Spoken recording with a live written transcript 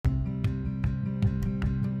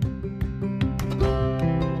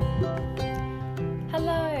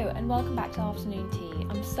welcome back to Afternoon Tea.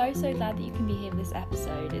 I'm so glad that you can be here with this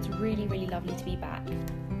episode. It's really lovely to be back.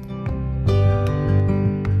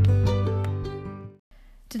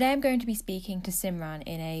 Today I'm going to be speaking to Simran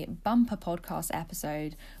in a bumper podcast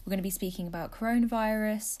episode. We're going to be speaking about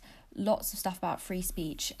coronavirus, lots of stuff about free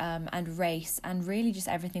speech and race, and really just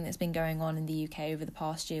everything that's been going on in the UK over the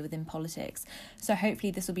past year within politics. So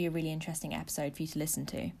hopefully this will be a really interesting episode for you to listen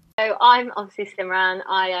to. So I'm obviously Simran.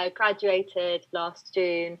 I graduated last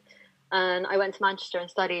June and I went to Manchester and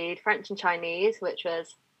studied French and Chinese, which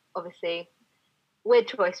was obviously a weird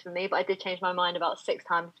choice for me, but I did change my mind about 6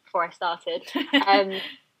 times before I started. So I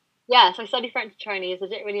studied French and Chinese. I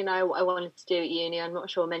didn't really know what I wanted to do at uni. I'm not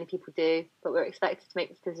sure many people do, but we're expected to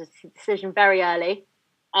make this decision very early.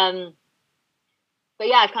 But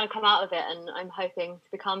yeah, I've kind of come out of it and I'm hoping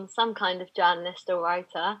to become some kind of journalist or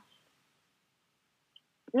writer.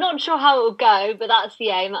 Not sure how it will go, but that's the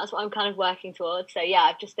aim. That's what I'm kind of working towards. So yeah,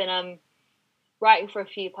 I've just been writing for a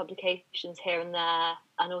few publications here and there,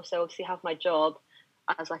 and also obviously have my job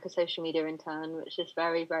as like a social media intern, which is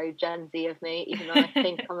very Gen Z of me, even though I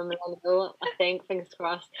think I'm a millennial. I think, fingers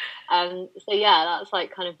crossed. So yeah, that's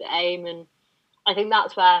like kind of the aim, and I think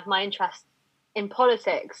that's where my interest in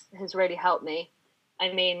politics has really helped me.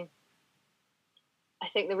 I mean, I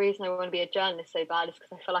think the reason I want to be a journalist so bad is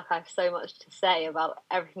because I feel like I have so much to say about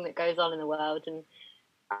everything that goes on in the world. And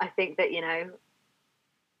I think that,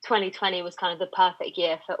 2020 was kind of the perfect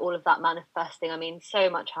year for all of that manifesting. I mean, so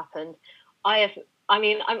much happened. I'm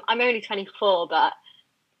only 24, but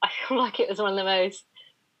I feel like it was one of the most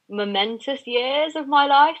momentous years of my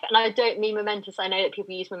life. And I don't mean momentous. I know that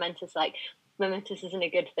people use momentous, like momentous isn't a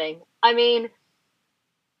good thing. I mean,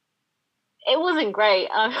 it wasn't great.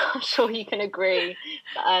 I'm sure you can agree.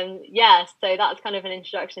 But, so that's kind of an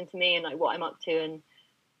introduction to me and like what I'm up to and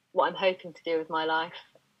what I'm hoping to do with my life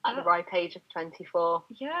at the ripe age of 24.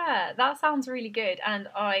 Yeah, that sounds really good, and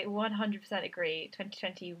I 100% agree.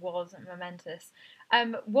 2020 was momentous.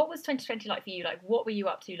 What was 2020 like for you? Like, what were you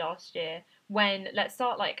up to last year? Let's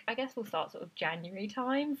start, I guess we'll start sort of January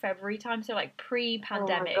time, February time, so like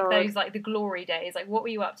pre-pandemic, those like the glory days. Like, what were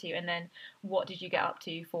you up to, and then what did you get up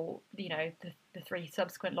to for the 3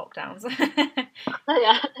 subsequent lockdowns?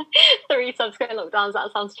 Yeah, 3 subsequent lockdowns.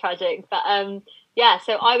 That sounds tragic, but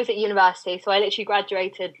so I was at university, so I literally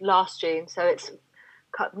graduated last June, so it's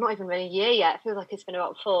not even been a year yet. It feels like it's been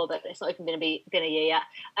about 4, but it's not even been a year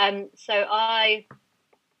yet. So I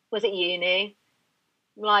was at uni,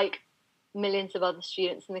 like millions of other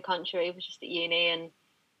students in the country, was just at uni, and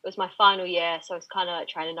it was my final year, so I was kind of like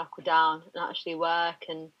trying to knuckle down and actually work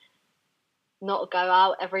and not go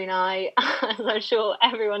out every night, as I'm sure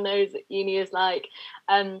everyone knows that uni is like.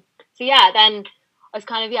 Then I was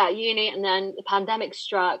kind of, at uni, and then the pandemic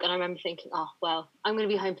struck, and I remember thinking, oh, well, I'm going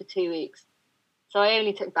to be home for 2 weeks. So I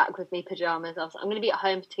only took back with me pyjamas. I was like, I'm going to be at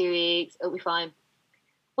home for 2 weeks. It'll be fine. I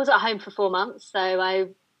was at home for 4 months, so I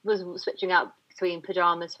was switching out between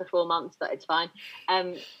pyjamas for 4 months, but it's fine.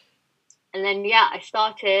 And then, I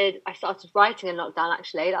started writing in lockdown,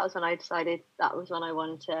 actually. That was when I decided that was when I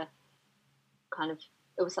wanted to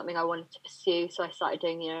it was something I wanted to pursue. So I started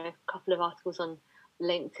doing, a couple of articles on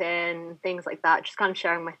LinkedIn, things like that, just kind of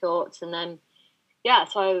sharing my thoughts. And then,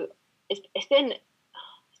 so it's been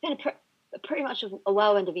pretty much a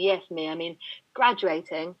whirlwind of a year for me. I mean,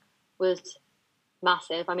 graduating was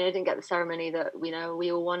massive. I mean, I didn't get the ceremony that,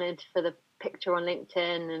 we all wanted for the picture on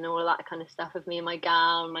LinkedIn and all of that kind of stuff of me in my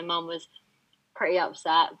gown. My mum was pretty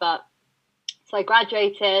upset, but so I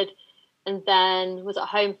graduated and then was at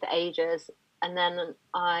home for ages. And then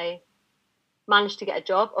I managed to get a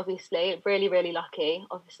job, obviously, really lucky.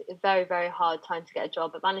 Obviously, a very hard time to get a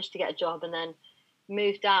job, but managed to get a job and then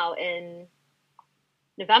moved out in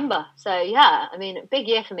November. So, a big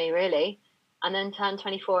year for me, really. And then turned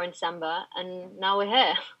 24 in December, and now we're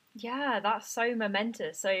here. Yeah, that's so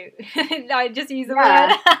momentous. So, I just use the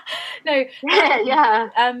word. No.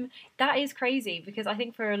 That is crazy, because I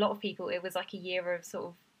think for a lot of people, it was like a year of sort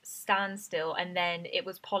of standstill, and then it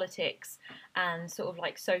was politics and sort of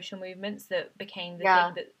like social movements that became the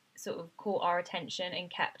thing that sort of caught our attention and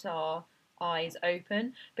kept our eyes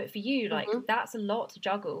open. But for you, like, that's a lot to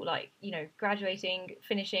juggle, like, graduating,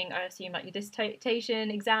 finishing, I assume, like your dissertation,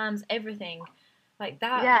 exams, everything like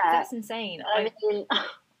that. That's insane. I mean,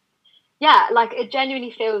 like, it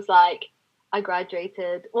genuinely feels like I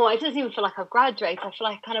graduated. Well, it doesn't even feel like I've graduated. I feel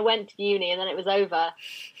like I kind of went to uni and then it was over,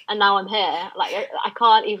 and now I'm here. Like, I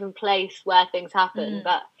can't even place where things happen.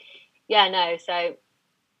 But so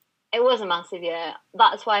it was a massive year.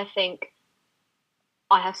 That's why I think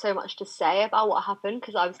I have so much to say about what happened,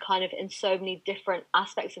 because I was kind of in so many different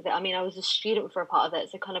aspects of it. I mean, I was a student for a part of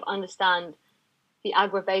it, so kind of understand the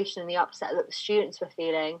aggravation and the upset that the students were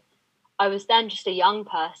feeling. I was then just a young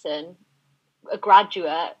person, a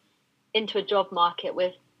graduate, into a job market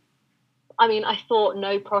with, I thought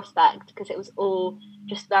no prospect, because it was all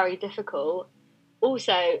just very difficult.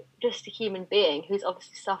 Also, just a human being who's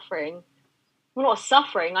obviously suffering. Well, not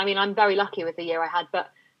suffering. I'm very lucky with the year I had,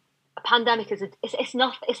 but a pandemic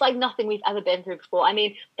it's like nothing we've ever been through before.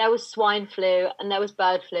 There was swine flu and there was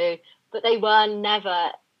bird flu, but they were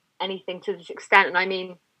never anything to this extent.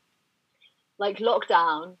 And like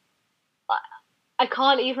lockdown, I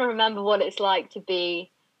can't even remember what it's like to be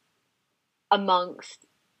amongst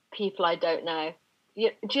people I don't know. Do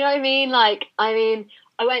you know what I mean?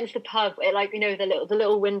 I went to the pub, the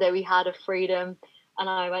little window we had of freedom, and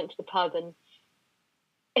I went to the pub, and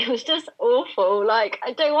it was just awful. Like,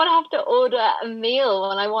 I don't want to have to order a meal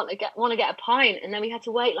when I want to get a pint, and then we had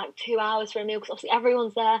to wait like 2 hours for a meal because obviously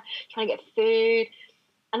everyone's there trying to get food,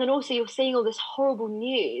 and then also you're seeing all this horrible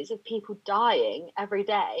news of people dying every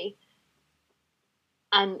day,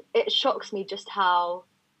 and it shocks me just how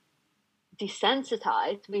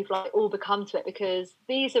desensitized we've all become to it, because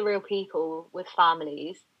these are real people with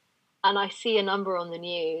families, and I see a number on the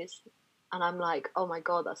news and I'm like, oh my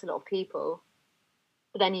god, that's a lot of people.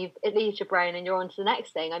 But then it leaves your brain and you're on to the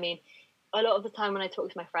next thing. A lot of the time when I talk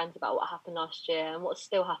to my friends about what happened last year and what's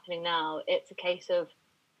still happening now, it's a case of,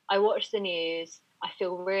 I watch the news, I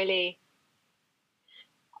feel really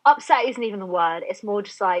upset isn't even the word, it's more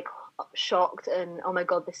just like shocked and oh my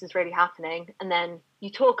god, this is really happening. And then you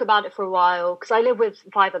talk about it for a while, because I live with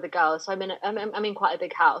 5 other girls, so I'm in quite a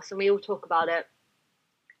big house, and we all talk about it,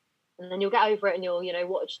 and then you'll get over it and you'll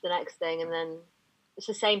watch the next thing, and then it's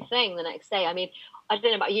the same thing the next day. I don't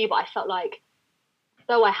know about you, but I felt like,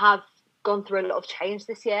 though I have gone through a lot of change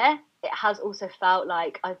this year, it has also felt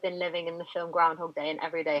like I've been living in the film Groundhog Day, and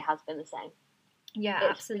every day has been the same. Yeah,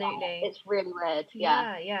 absolutely. It's really weird.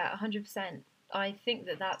 Yeah, 100%. I think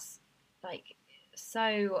that's like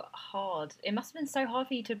so hard. It must have been so hard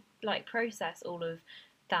for you to like process all of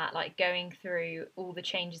that, like going through all the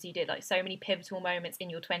changes you did, like so many pivotal moments in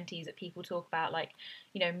your 20s that people talk about, like,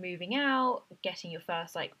 moving out, getting your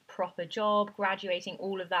first like proper job, graduating,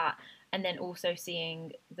 all of that, and then also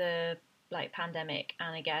seeing the like pandemic,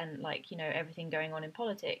 and again, like, everything going on in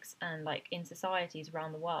politics and like in societies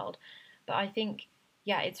around the world. But I think,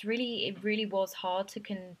 yeah, it really was hard to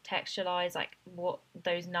contextualize like what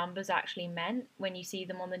those numbers actually meant when you see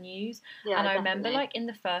them on the news. Yeah, and I definitely. remember like in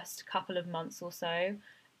the first couple of months or so,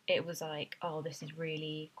 it was like, oh, this is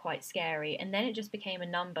really quite scary, and then it just became a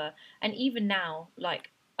number. And even now, like,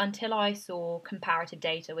 until I saw comparative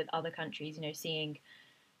data with other countries, seeing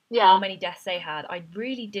how many deaths they had, I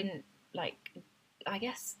really didn't, like, I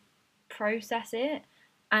guess, process it.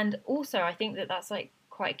 And also I think that's like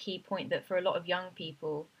quite a key point, that for a lot of young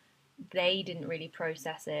people, they didn't really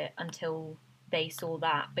process it until they saw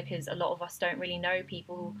that, because a lot of us don't really know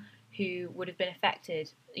people who would have been affected.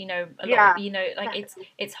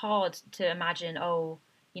 It's hard to imagine, oh,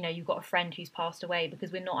 you've got a friend who's passed away,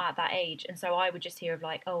 because we're not at that age. And so I would just hear of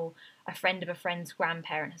like, oh, a friend of a friend's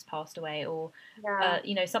grandparent has passed away, or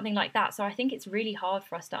something like that. So I think it's really hard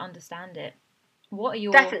for us to understand it. What are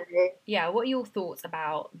your thoughts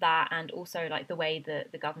about that, and also like the way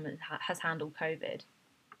that the government has handled COVID?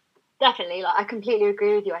 Definitely, like, I completely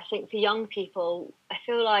agree with you. I think for young people, I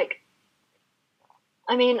feel like,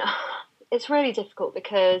 it's really difficult,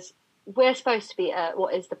 because we're supposed to be at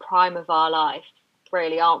what is the prime of our life,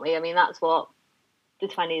 really, aren't we? That's what the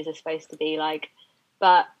 20s are supposed to be like.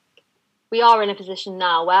 But we are in a position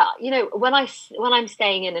now where, when I'm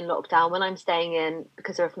staying in lockdown, when I'm staying in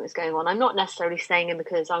because of everything that's going on, I'm not necessarily staying in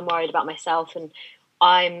because I'm worried about myself and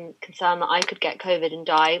I'm concerned that I could get COVID and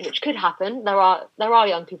die, which could happen. There are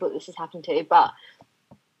young people that this has happened to, but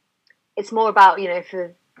it's more about,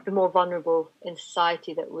 for the more vulnerable in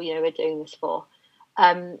society that we're doing this for.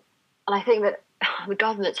 And I think that the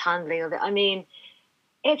government's handling of it,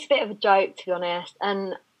 it's a bit of a joke, to be honest.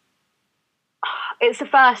 And it's the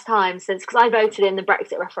first time since, because I voted in the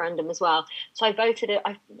Brexit referendum as well. So I voted it.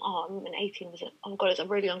 I'm 18. Was it? Oh my god, it's a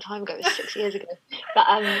really long time ago. It was 6 years ago. But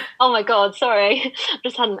oh my god, sorry. I've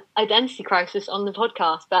just had an identity crisis on the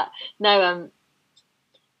podcast. But no,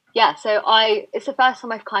 yeah. So it's the first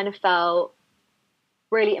time I've kind of felt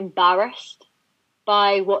really embarrassed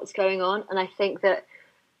by what's going on, and I think that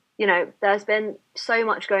there's been so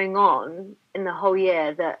much going on in the whole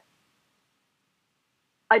year that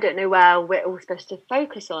I don't know where we're all supposed to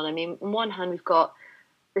focus on. On one hand, we've got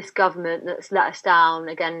this government that's let us down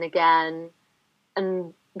again and again,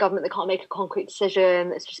 and government that can't make a concrete decision,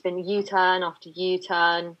 that's just been U-turn after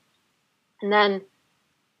U-turn. And then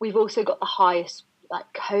we've also got the highest like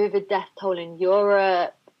COVID death toll in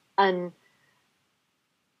Europe, and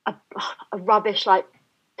a rubbish like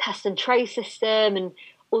test and trace system, and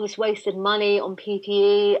all this wasted money on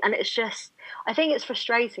PPE. And it's just, I think it's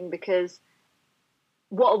frustrating because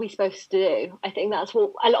what are we supposed to do? I think that's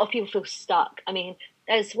what a lot of people feel stuck. I mean,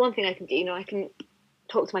 there's one thing I can do, I can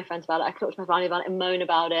talk to my friends about it, I can talk to my family about it and moan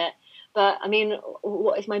about it. But I mean,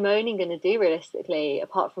 what is my moaning going to do realistically,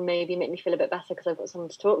 apart from maybe make me feel a bit better because I've got someone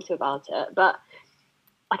to talk to about it? But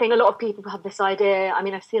I think a lot of people have this idea. I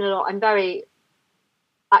mean, I've seen a lot. I'm very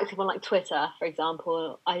active on like Twitter, for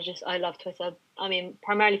example. I love Twitter. I mean,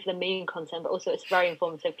 primarily for the meme content, but also it's a very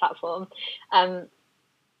informative platform.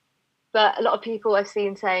 But a lot of people I've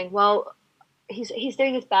seen saying, well, he's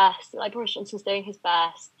doing his best. Like Boris Johnson's doing his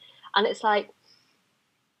best. And it's like,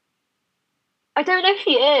 I don't know if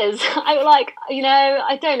he is. I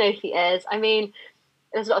don't know if he is. I mean,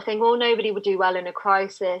 there's a lot of things, well, nobody would do well in a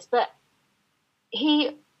crisis. But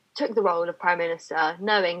he took the role of Prime Minister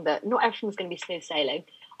knowing that not everything's going to be smooth sailing.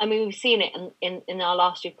 I mean, we've seen it in our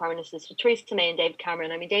last two Prime Ministers, for Theresa May and David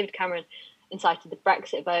Cameron. I mean, David Cameron incited the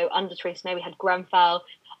Brexit vote. Under Theresa May, we had Grenfell.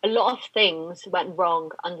 A lot of things went wrong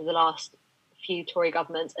under the last few Tory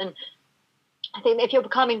governments. And I think that if you're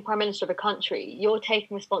becoming Prime Minister of a country, you're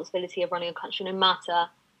taking responsibility of running a country no matter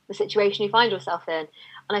the situation you find yourself in.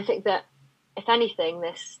 And I think that, if anything,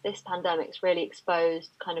 this pandemic's really exposed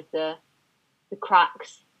kind of the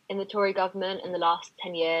cracks in the Tory government in the last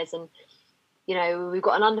 10 years. And, we've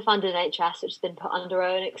got an underfunded NHS, which has been put under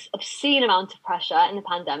an obscene amount of pressure in the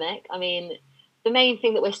pandemic. I mean, the main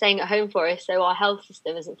thing that we're staying at home for is so our health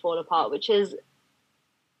system isn't falling apart, which is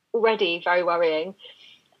already very worrying.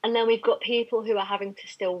 And then we've got people who are having to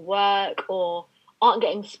still work or aren't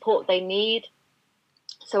getting the support they need,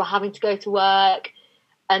 so are having to go to work.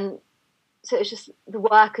 And so it's just the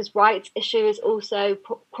workers' rights issue is also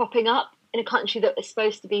cropping up in a country that is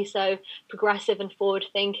supposed to be so progressive and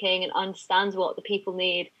forward-thinking and understands what the people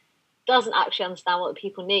need, doesn't actually understand what the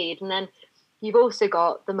people need. And then you've also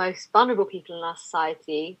got the most vulnerable people in our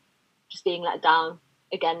society just being let down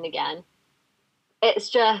again and again.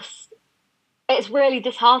 It's really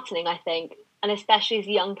disheartening, I think. And especially as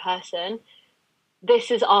a young person, this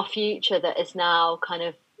is our future that is now kind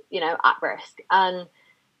of, at risk. And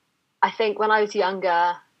I think when I was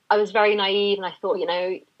younger, I was very naive, and I thought,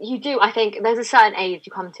 I think there's a certain age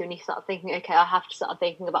you come to and you start thinking, okay, I have to start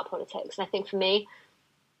thinking about politics. And I think for me,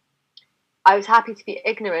 I was happy to be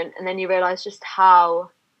ignorant, and then you realise just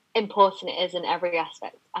how important it is in every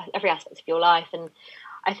aspect of your life. And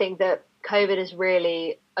I think that COVID has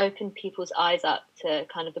really opened people's eyes up to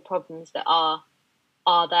kind of the problems that are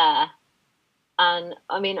there. And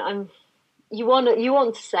I mean, you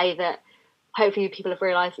want to say that hopefully people have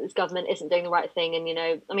realised that this government isn't doing the right thing.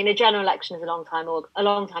 And I mean, a general election is a long time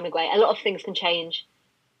away. A lot of things can change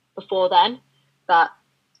before then, but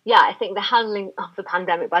yeah, I think the handling of the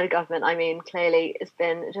pandemic by the government, I mean, clearly it's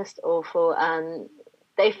been just awful, and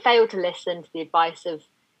they failed to listen to the advice of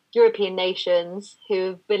European nations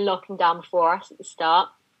who've been locking down before us at the start.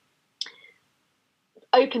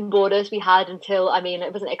 Open borders we had until, I mean,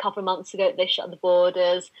 it wasn't a couple of months ago that they shut the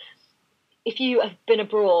borders. If you have been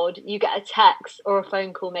abroad, you get a text or a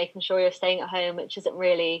phone call making sure you're staying at home, which isn't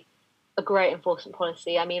really a great enforcement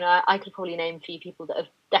policy. I mean, I could probably name a few people that have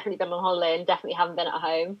definitely been on holiday and definitely haven't been at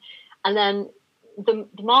home. And then the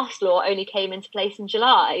mask law only came into place in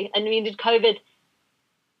July. And I mean, did COVID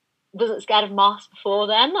wasn't scared of masks before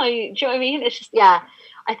then? Do you know what I mean? It's just, yeah,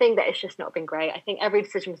 I think that it's just not been great. I think every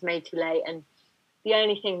decision was made too late. And the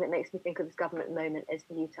only thing that makes me think of this government at the moment is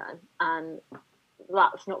the U-turn. And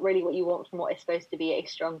that's not really what you want from what is supposed to be a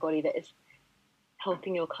strong body that is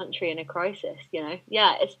helping your country in a crisis,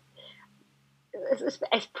 Yeah,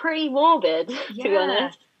 it's pretty morbid, to be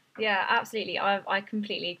honest. Yeah, absolutely. I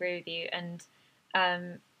completely agree with you. And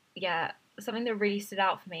something that really stood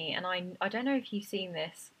out for me, and I don't know if you've seen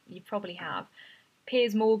this, you probably have.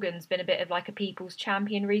 Piers Morgan's been a bit of like a people's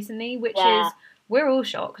champion recently, which is, we're all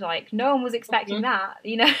shocked. Like, no one was expecting that,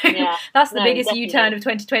 Yeah. That's the biggest U-turn of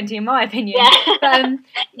 2020 in my opinion.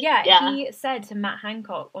 Yeah. But he said to Matt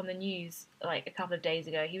Hancock on the news like a couple of days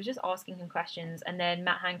ago, he was just asking him questions, and then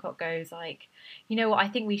Matt Hancock goes like, you know what, I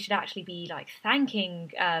think we should actually be like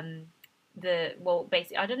thanking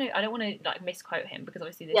basically, I don't want to like misquote him because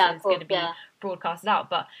obviously this is going to be broadcasted out,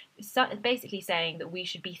 but basically saying that we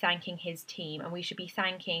should be thanking his team, and we should be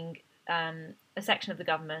thanking a section of the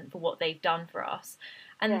government for what they've done for us.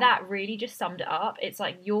 And that really just summed it up. It's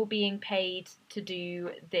like, you're being paid to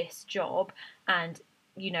do this job, and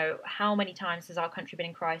you know, how many times has our country been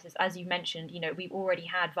in crisis? As you mentioned, you know, we've already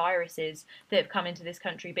had viruses that have come into this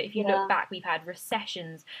country, but if you look back, we've had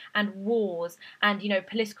recessions and wars and, you know,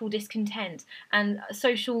 political discontent and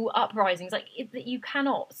social uprisings. Like, you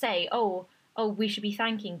cannot say, oh, we should be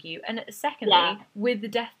thanking you. And secondly, with the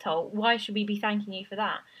death toll, why should we be thanking you for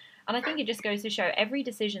that? And I think it just goes to show every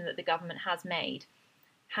decision that the government has made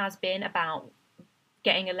has been about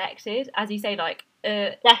getting elected. As you say, like,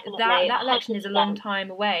 that election is a long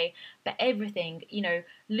time away, but everything, you know,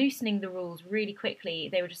 loosening the rules really quickly,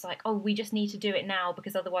 they were just like, oh, we just need to do it now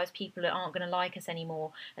because otherwise people aren't going to like us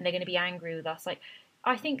anymore and they're going to be angry with us. Like,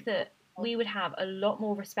 I think that we would have a lot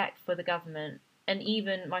more respect for the government. And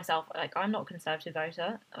even myself, like, I'm not a Conservative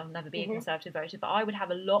voter, I'll never be a Conservative voter, but I would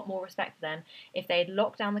have a lot more respect for them if they'd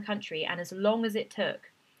locked down the country, and as long as it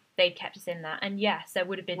took, they'd kept us in that. And yes, there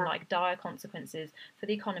would have been like dire consequences for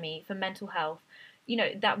the economy, for mental health, you know,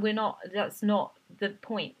 that's not the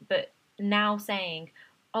point. But now saying,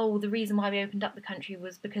 oh, the reason why we opened up the country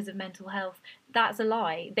was because of mental health, that's a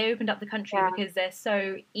lie. They opened up the country because they're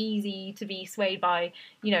so easy to be swayed by,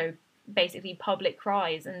 you know, basically public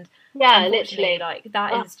cries. And literally, like,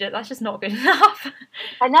 that's just not good enough.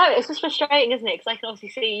 I know, it's just frustrating, isn't it? Because I can obviously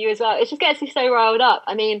see you as well. It just gets me so riled up.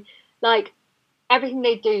 I mean, like, everything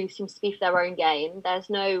they do seems to be for their own gain. There's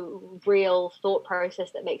no real thought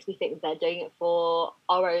process that makes me think they're doing it for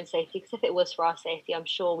our own safety. Because if it was for our safety, I'm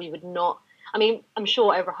sure we would not. I mean, I'm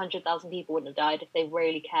sure over 100,000 people wouldn't have died if they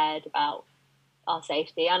really cared about our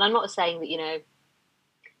safety. And I'm not saying that, you know,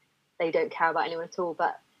 they don't care about anyone at all,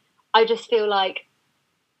 but I just feel like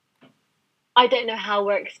I don't know how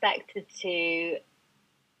we're expected to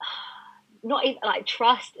not even, like,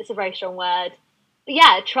 trust is a very strong word.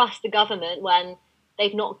 But trust the government when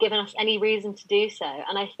they've not given us any reason to do so.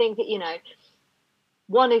 And I think that, you know,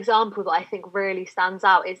 one example that I think really stands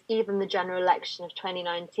out is even the general election of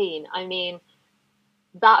 2019. I mean,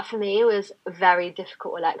 that for me was a very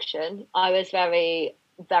difficult election. I was very,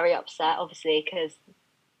 very upset, obviously, because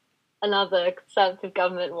another Conservative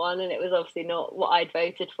government won, and it was obviously not what I'd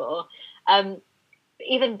voted for.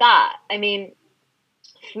 Even that, I mean,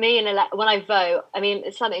 for me, when I vote, I mean,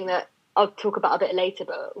 it's something that I'll talk about a bit later,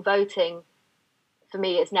 but voting for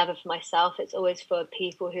me is never for myself. It's always for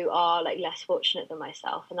people who are, like, less fortunate than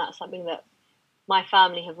myself. And that's something that my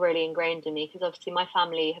family have really ingrained in me, because obviously my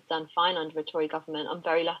family have done fine under a Tory government. I'm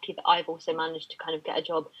very lucky that I've also managed to kind of get a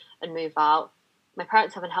job and move out. My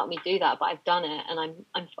parents haven't helped me do that, but I've done it, and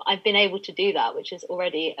I've been able to do that, which is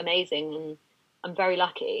already amazing, and I'm very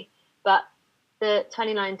lucky. But the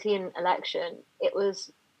 2019 election, it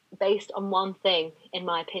was based on one thing, in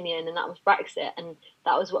my opinion, and that was Brexit, and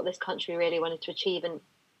that was what this country really wanted to achieve. And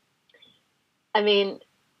I mean,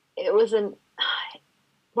 it wasn't,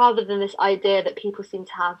 rather than this idea that people seem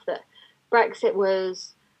to have that Brexit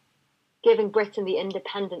was giving Britain the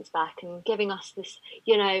independence back and giving us this,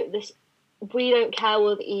 you know, this, we don't care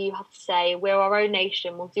what the EU have to say, we're our own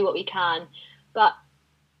nation, we'll do what we can. But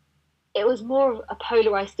it was more of a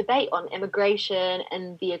polarised debate on immigration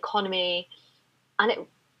and the economy, and it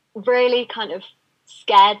really kind of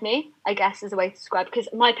scared me, I guess is a way to describe it. Because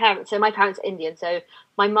my parents are Indian, so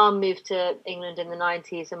my mum moved to England in the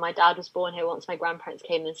 90s, and my dad was born here once my grandparents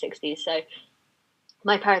came in the 60s. So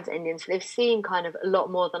my parents are Indian, so they've seen kind of a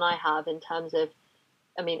lot more than I have in terms of,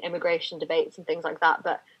 I mean, immigration debates and things like that.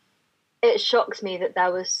 But it shocks me that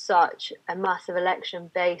there was such a massive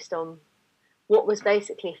election based on what was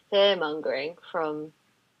basically fear-mongering from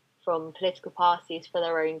political parties for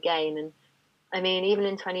their own gain. And I mean, even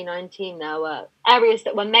in 2019, there were areas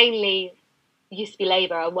that were mainly used to be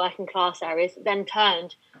Labour and working class areas, then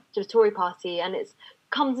turned to the Tory party. And it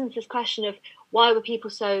comes into this question of why were people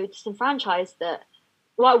so disenfranchised, that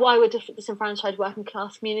why were disenfranchised working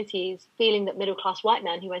class communities feeling that middle class white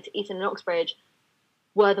men who went to Eton and Oxbridge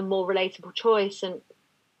were the more relatable choice. And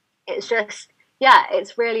it's just,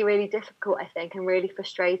 it's really, really difficult, I think, and really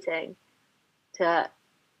frustrating to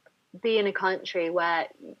be in a country where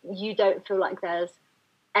you don't feel like there's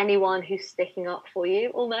anyone who's sticking up for you,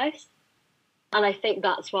 almost. And I think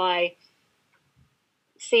that's why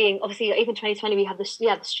seeing, obviously, even 2020, we had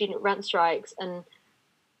the student rent strikes, and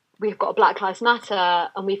we've got Black Lives Matter,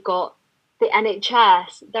 and we've got the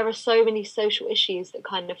NHS. There are so many social issues that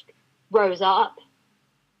kind of rose up,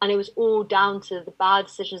 and it was all down to the bad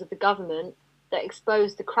decisions of the government that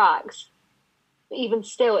exposed the cracks. But even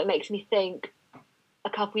still, it makes me think, a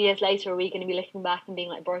couple of years later, are we going to be looking back and being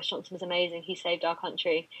like, Boris Johnson was amazing, he saved our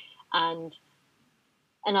country, and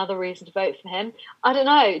another reason to vote for him? I don't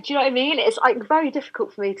know. Do you know what I mean? It's like very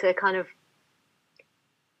difficult for me to kind of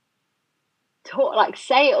talk, like,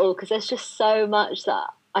 say it all, because there's just so much that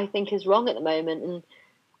I think is wrong at the moment. And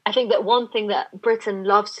I think that one thing that Britain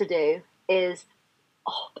loves to do is,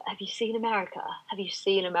 oh, but have you seen America? Have you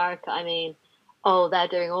seen America? I mean, oh, they're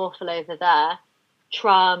doing awful over there.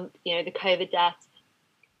 Trump, you know, the COVID deaths.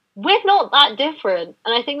 We're not that different,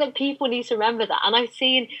 and I think that people need to remember that. And I've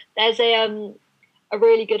seen there's a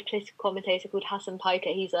really good political commentator called Hassan Piker.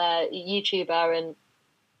 He's a YouTuber and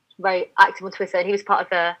very active on Twitter, and he was part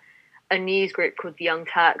of a news group called the Young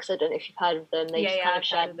Turks. I don't know if you've heard of them. They just kind of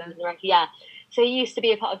shared them. Yeah. So he used to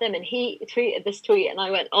be a part of them, and he tweeted this tweet, and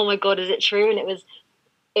I went, "Oh my God, is it true?" And it was,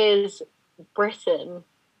 "Is Britain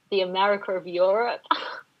the America of Europe?"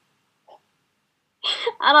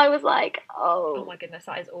 And I was like, oh my goodness,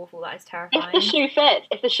 that is awful. That is terrifying.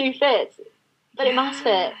 If the shoe fits, but it must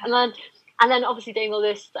fit. And then obviously doing all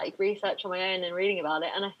this like research on my own and reading about it,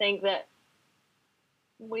 and I think that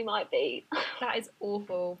we might be. That is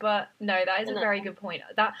awful, but no, that is a very good point.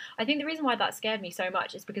 That I think the reason why that scared me so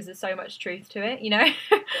much is because there's so much truth to it, you know.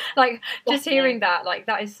 Like just hearing that, like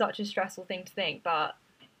that is such a stressful thing to think, but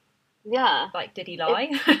yeah, like did he lie?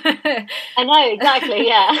 I know exactly.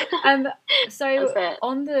 Yeah. So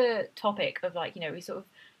on the topic of like, you know, we sort of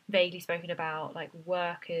vaguely spoken about like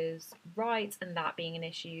workers' rights and that being an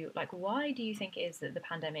issue. Like, why do you think it is that the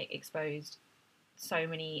pandemic exposed so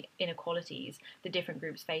many inequalities the different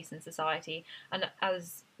groups face in society? And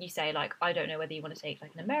as you say, like, I don't know whether you want to take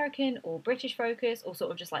like an American or British focus or sort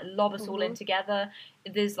of just like lob us all in together.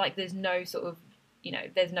 There's no sort of, you know,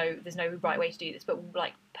 there's no right way to do this, but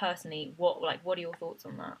like personally, what are your thoughts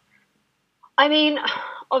on that? I mean,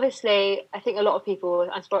 obviously, I think a lot of people,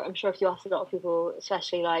 I'm sure if you ask a lot of people,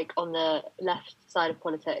 especially like on the left side of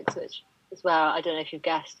politics, which is where, I don't know if you've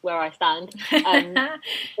guessed where I stand,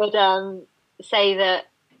 would say that,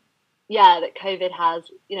 yeah, that COVID has,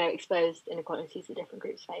 you know, exposed inequalities that different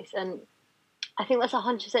groups face. And I think that's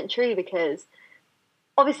 100% true, because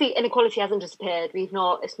obviously inequality hasn't disappeared.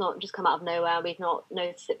 It's not just come out of nowhere. We've not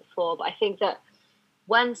noticed it before. But I think that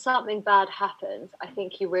when something bad happens, I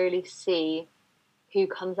think you really see who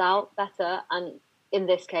comes out better. And in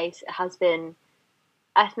this case, it has been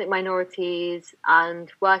ethnic minorities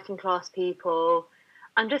and working class people,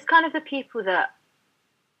 and just kind of the people that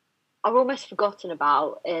are almost forgotten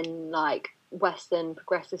about in like Western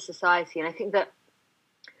progressive society. And I think that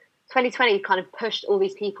 2020 kind of pushed all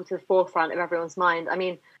these people to the forefront of everyone's mind. I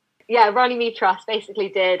mean, yeah, Runnymede Trust basically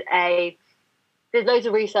did loads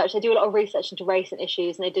of research. They do a lot of research into race and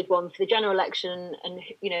issues, and they did one for the general election and,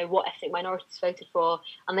 you know, what ethnic minorities voted for.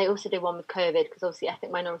 And they also did one with COVID, because obviously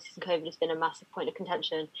ethnic minorities and COVID has been a massive point of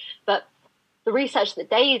contention. But the research that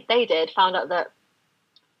they did found out that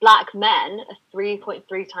black men are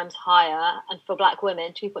 3.3 times higher, and for black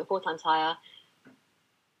women, 2.4 times higher,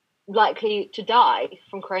 likely to die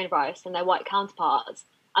from coronavirus than their white counterparts.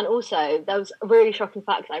 And also, there was a really shocking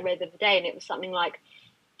fact that I read the other day, and it was something like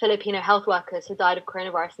Filipino health workers have died of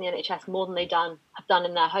coronavirus in the NHS more than have done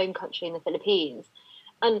in their home country in the Philippines.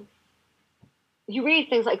 And you read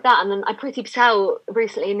things like that, and then Priti Patel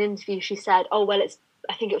recently in an interview, she said, oh, well,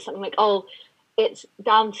 I think it was something like, oh, it's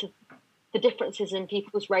down to the differences in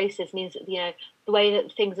people's races means that, you know, the way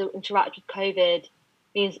that things interact with COVID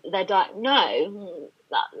means they're dying. No,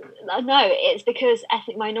 it's because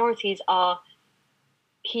ethnic minorities are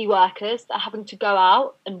key workers that are having to go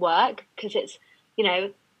out and work, because it's, you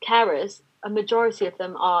know, carers, a majority of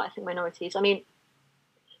them are ethnic minorities. I mean,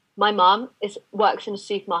 my mum works in a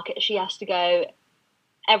supermarket. She has to go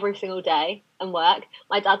every single day and work.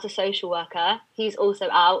 My dad's a social worker. He's also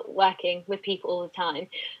out working with people all the time.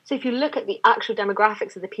 So if you look at the actual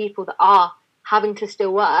demographics of the people that are having to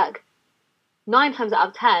still work, 9 times out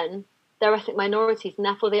of 10, they're ethnic minorities, and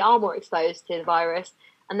therefore they are more exposed to the virus,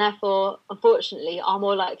 and therefore, unfortunately, are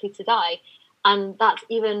more likely to die. And that's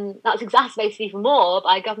exacerbated even more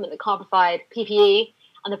by a government that can't provide PPE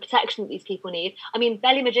and the protection that these people need. I mean,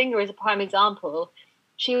 Belly Majinga is a prime example.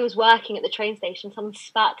 She was working at the train station, someone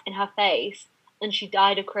spat in her face, and she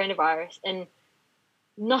died of coronavirus, and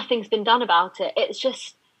nothing's been done about it. It's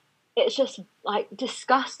just like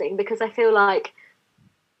disgusting, because I feel like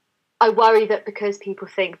I worry that because people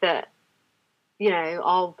think that, you know,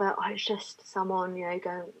 oh, but it's just someone, you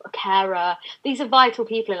know, a carer. These are vital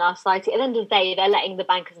people in our society. At the end of the day, they're letting the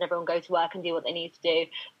bankers and everyone go to work and do what they need to do.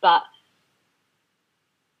 But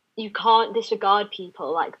you can't disregard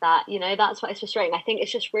people like that. You know, that's what it's frustrating. I think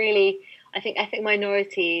it's just really, I think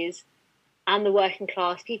minorities and the working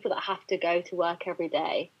class, people that have to go to work every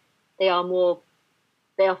day, they are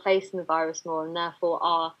facing the virus more, and therefore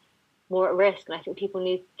are more at risk. And I think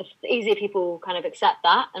the easier people kind of accept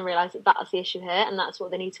that and realise that that's the issue here, and that's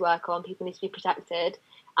what they need to work on. People need to be protected.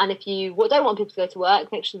 And if you don't want people to go to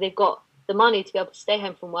work, make sure they've got the money to be able to stay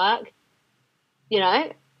home from work. You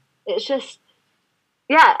know, It's just,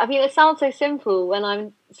 yeah, I mean, it sounds so simple when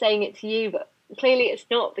I'm saying it to you, but clearly it's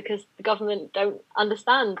not, because the government don't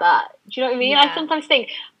understand that. Do you know what I mean? Yeah. I sometimes think,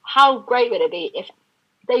 how great would it be if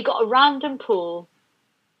they got a random pool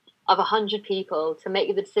of 100 people to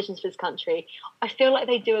make the decisions for this country? I feel like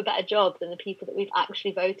they do a better job than the people that we've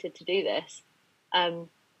actually voted to do this.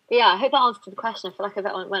 Yeah, I hope that answers the question. I feel like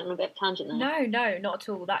I went on a bit of a tangent there. No, not at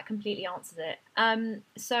all. That completely answers it.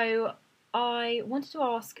 So I wanted to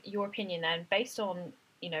ask your opinion then, based on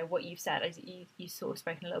what you've said. As you sort of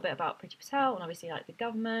spoken a little bit about Priti Patel and obviously like the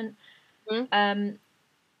government. Mm.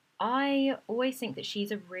 I always think that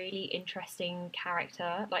she's a really interesting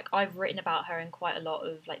character. Like, I've written about her in quite a lot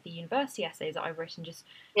of like the university essays that I've written, just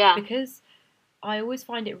because I always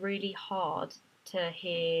find it really hard to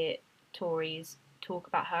hear Tories talk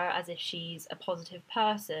about her as if she's a positive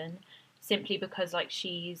person, simply because like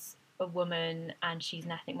she's a woman and she's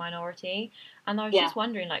an ethnic minority. And I was just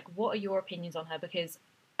wondering, like, what are your opinions on her? Because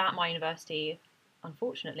at my university,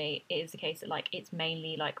 unfortunately, it is the case that like it's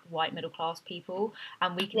mainly like white middle class people,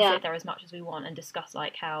 and we can sit there as much as we want and discuss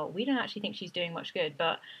like how we don't actually think she's doing much good.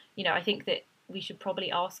 But I think that we should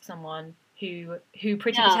probably ask someone who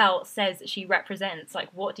Priti Patel says that she represents. Like,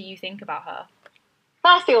 what do you think about her?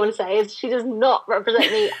 First thing I want to say is she does not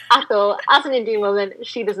represent me at all. As an Indian woman,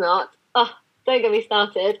 she does not. Oh, don't get me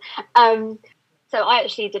started. So I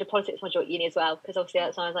actually did a politics module at uni as well, because obviously at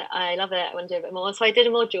the time I was like, I love it, I want to do a bit more. So I did a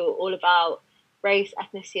module all about race,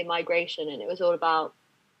 ethnicity and migration, and it was all about,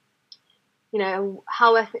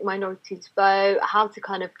 how ethnic minorities vote, how to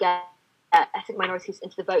kind of get ethnic minorities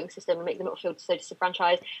into the voting system and make them not feel so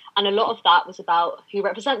disenfranchised. And a lot of that was about who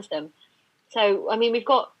represents them. So, I mean, we've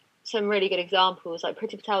got some really good examples. Like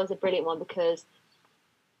Priti Patel is a brilliant one because,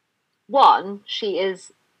 one,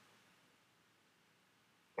 she's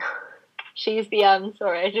the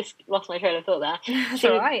sorry, I just lost my train of thought there. That's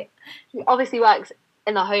all right. She obviously works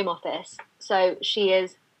in the Home Office, so she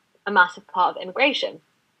is a massive part of immigration.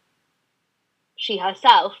 She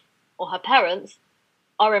herself, or her parents,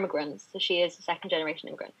 are immigrants, so she is a second-generation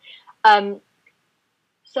immigrant.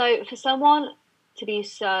 So for someone to be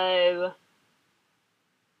so,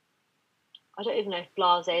 I don't even know if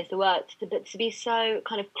blasé is the word, but to be so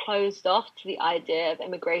kind of closed off to the idea of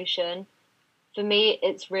immigration, for me,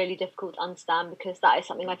 it's really difficult to understand, because that is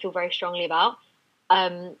something I feel very strongly about.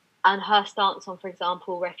 And her stance on, for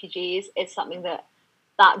example, refugees is something that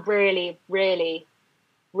really, really,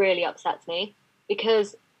 really upsets me,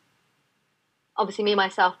 because obviously me,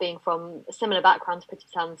 myself, being from a similar background to Priti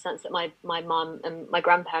Patel, in the sense that my mum and my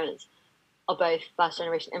grandparents are both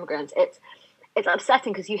first-generation immigrants, it's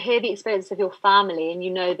upsetting, because you hear the experience of your family and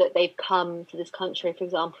you know that they've come to this country, for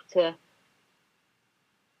example, to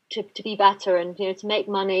be better and to make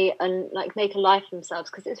money and like make a life for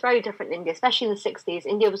themselves, because it's very different in India, especially in the 60s.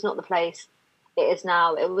 India was not the place it is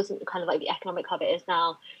now. It wasn't kind of like the economic hub it is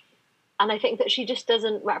now. And I think that she just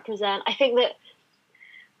doesn't represent. I think that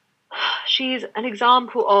she's an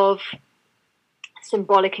example of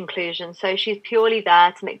symbolic inclusion. So she's purely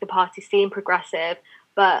there to make the party seem progressive,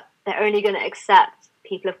 but they're only going to accept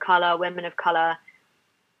people of colour, women of colour,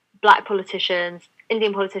 black politicians,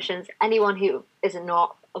 Indian politicians, anyone who isn't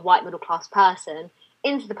not a white middle class person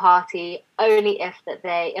into the party only if that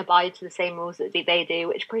they abide to the same rules that they do,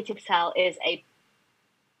 which Priti Patel is a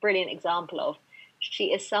brilliant example of.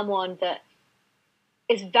 She is someone that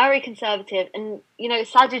is very conservative, and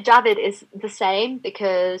Sajid Javid is the same,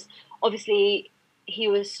 because obviously he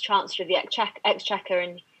was Chancellor of the Exchequer,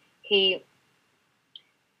 and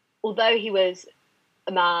although he was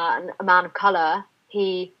a man of colour,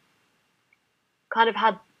 he kind of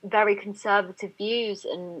had very conservative views,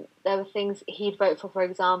 and there were things he'd vote for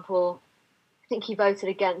example, I think he voted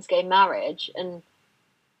against gay marriage, and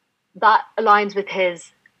that aligns with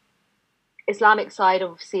his Islamic side,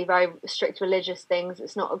 obviously very strict religious things.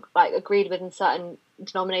 It's not like agreed with in certain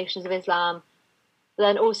denominations of Islam. But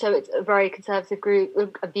then also it's a very conservative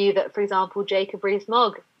group, a view that, for example, Jacob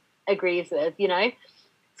Rees-Mogg agrees with,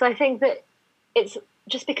 So I think that it's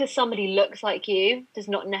just because somebody looks like you does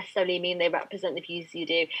not necessarily mean they represent the views you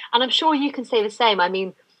do. And I'm sure you can say the same. I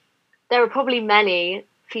mean, there are probably many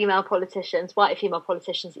female politicians, white female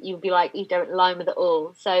politicians, that you would be like, you don't align with at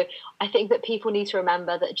all. So I think that people need to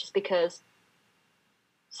remember that just because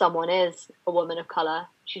someone is a woman of colour,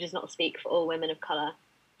 she does not speak for all women of colour.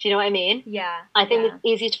 Do you know what I mean? Yeah. I think it's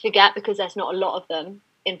easy to forget because there's not a lot of them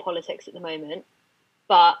in politics at the moment.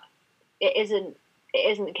 But it isn't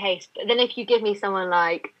the case. But then if you give me someone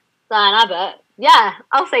like Diane Abbott, yeah,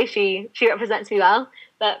 I'll say she represents me well.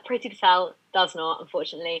 But Priti Patel does not,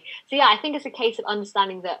 unfortunately. So yeah, I think it's a case of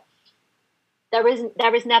understanding that there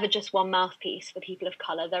is never just one mouthpiece for people of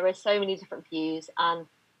colour. There are so many different views, and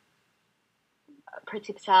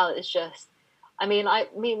Priti Patel is just, I mean,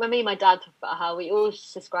 when me and my dad talk about her, we always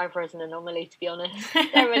just describe her as an anomaly, to be honest.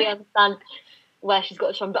 Don't really understand where she's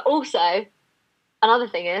got it from. But also, another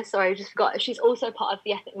thing is, sorry, I just forgot, she's also part of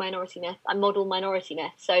the ethnic minority myth and model minority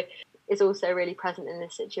myth. So it's also really present in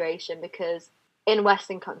this situation, because in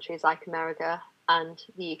Western countries like America and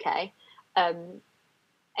the UK,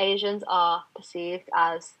 Asians are perceived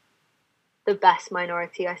as the best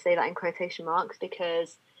minority. I say that in quotation marks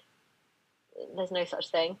because there's no such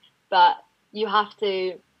thing. But you have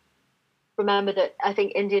to remember that I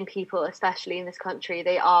think Indian people, especially in this country,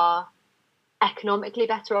 they are economically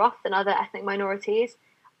better off than other ethnic minorities,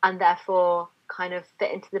 and therefore kind of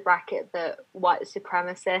fit into the bracket that white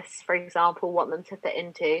supremacists, for example, want them to fit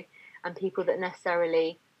into, and people that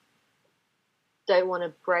necessarily don't want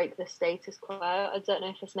to break the status quo. I don't know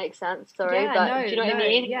if this makes sense, sorry, yeah, but no, do you know what I no,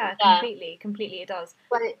 mean? yeah, completely it does.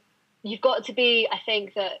 But you've got to be, I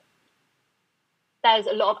think that there's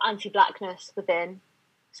a lot of anti-blackness within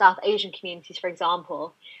South Asian communities, for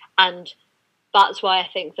example, and that's why I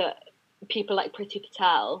think that people like Priti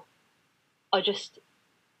Patel are just,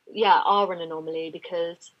 are an anomaly,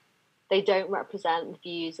 because they don't represent the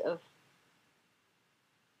views of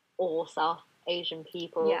all South Asian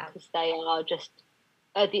people, because they are just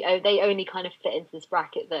they only kind of fit into this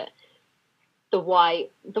bracket that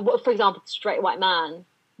for example, the straight white man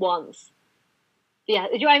wants. Yeah,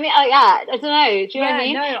 do you know what I mean? I don't know. Do you know what I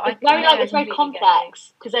mean? No, it's very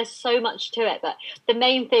complex because there's so much to it. But the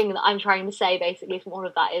main thing that I'm trying to say, basically, from all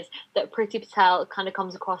of that, is that Priti Patel kind of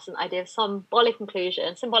comes across an idea of symbolic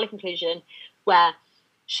inclusion, where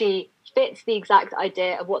she fits the exact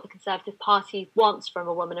idea of what the Conservative Party wants from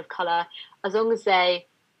a woman of colour, as long as they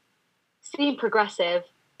seem progressive,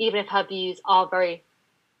 even if her views are very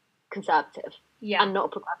conservative and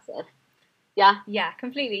not progressive. Yeah,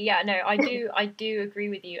 completely. Yeah, no, I do agree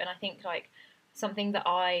with you, and I think like something that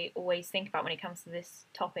I always think about when it comes to this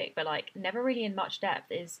topic, but like never really in much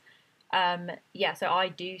depth, is so I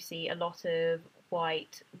do see a lot of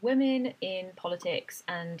white women in politics,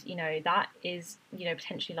 and that is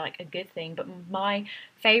potentially like a good thing. But my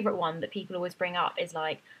favorite one that people always bring up is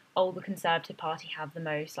like, oh, the Conservative Party have the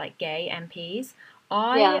most like gay MPs.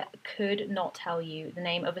 I could not tell you the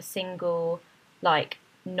name of a single like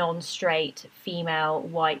non-straight female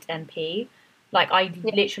white MP. Like I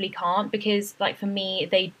literally can't, because like for me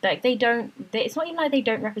it's not even like they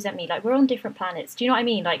don't represent me. Like we're on different planets. Do you know what I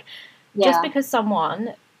mean? Like just because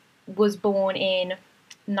someone was born in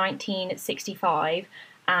 1965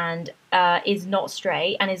 and is not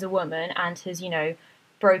straight and is a woman and has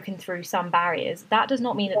broken through some barriers, that does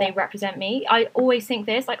not mean that they represent me. I always think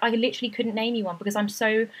this, like I literally couldn't name you one because I'm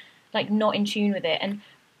so like not in tune with it. And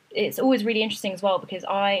it's always really interesting as well, because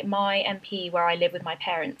my MP where I live with my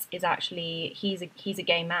parents is actually he's a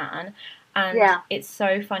gay man, and it's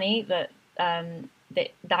so funny that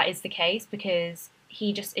that is the case, because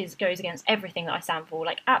he just goes against everything that I stand for,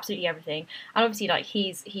 like absolutely everything. And obviously like he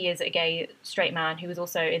is a gay straight man who was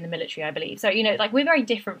also in the military, I believe. So like we're very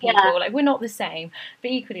different people, like we're not the same,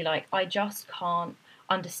 but equally like I just can't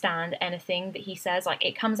understand anything that he says. Like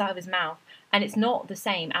it comes out of his mouth and it's not the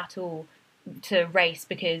same at all to race,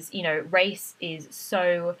 because race is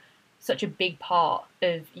such a big part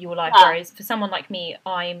of your life, whereas for someone like me,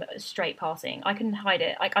 I'm straight passing, I can hide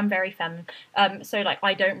it, like I'm very femme, so like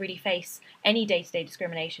I don't really face any day-to-day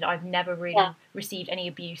discrimination. I've never really received any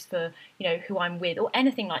abuse for who I'm with or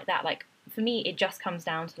anything like that. Like for me it just comes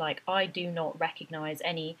down to like I do not recognise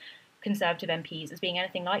any Conservative MPs as being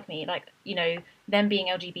anything like me. Like them being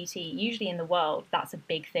LGBT, usually in the world that's a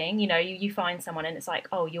big thing. You find someone and it's like,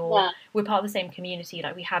 oh, we're part of the same community,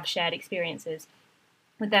 like we have shared experiences.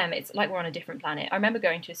 With them it's like we're on a different planet. I remember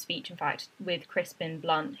going to a speech, in fact, with Crispin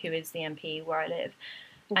Blunt, who is the MP where I live,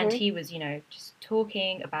 and he was just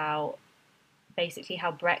talking about basically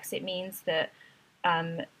how Brexit means that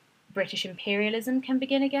British imperialism can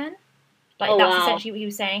begin again. Like that's essentially what he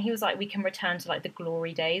was saying. He was like, we can return to like the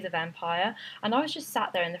glory days of empire. And I was just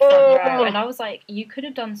sat there in the front row, and I was like, you could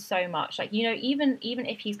have done so much. Like even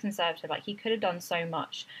if he's conservative, like he could have done so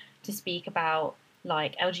much to speak about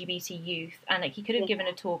like LGBT youth, and like he could have given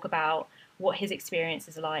a talk about what his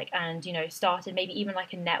experiences are like, and started maybe even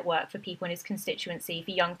like a network for people in his constituency, for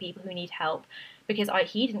young people who need help, because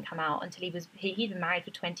he didn't come out until he'd been married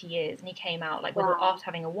for 20 years, and he came out like after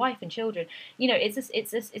having a wife and children.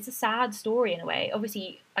 It's a sad story in a way,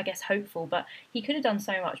 obviously I guess hopeful, but he could have done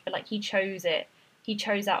so much, but like he chose that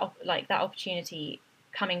that opportunity,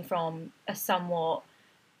 coming from a somewhat,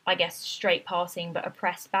 I guess, straight passing but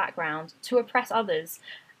oppressed background, to oppress others.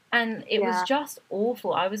 And it was just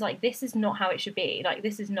awful. I was like, this is not how it should be. Like,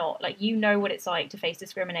 this is not, like, you know what it's like to face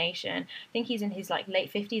discrimination. I think he's in his, like,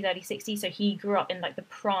 late 50s, early 60s, so he grew up in, like, the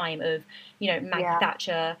prime of, you know, Maggie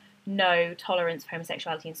Thatcher, no tolerance for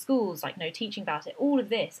homosexuality in schools, like, no teaching about it, all of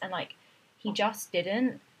this. And, like, he just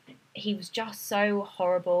didn't. He was just so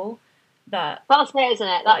horrible that... That's it, isn't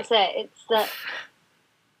it? That's it. It's that,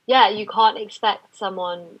 yeah, you can't expect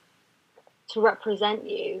someone to represent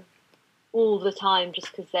you all the time just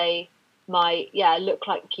because they might look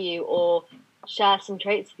like you or share some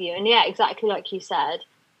traits with you. And exactly like you said,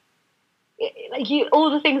 like all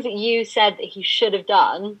the things that you said that he should have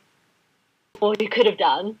done or you could have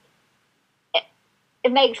done,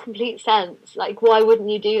 it makes complete sense. Like, why wouldn't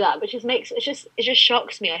you do that? But it just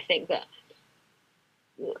shocks me, I think, that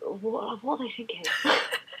what are they thinking?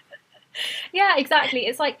 Yeah, exactly.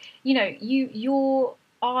 It's like, you know,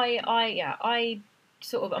 I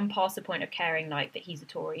sort of I'm past the point of caring, like, that he's a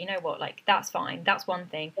Tory. You know what, like, that's fine, that's one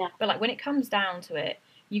thing. But like, when it comes down to it,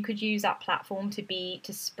 you could use that platform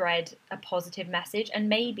to spread a positive message, and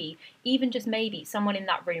maybe, even just maybe, someone in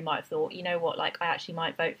that room might have thought, you know what, like, I actually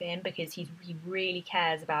might vote for him because he really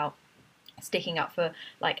cares about sticking up for,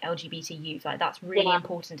 like, LGBT youth. Like, that's really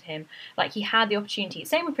important to him. Like, he had the opportunity,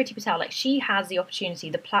 same with Priti Patel, like, she has the opportunity,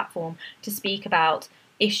 the platform to speak about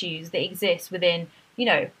issues that exist within, you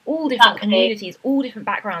know, all different communities, all different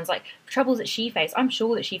backgrounds, like, troubles that she faced. I'm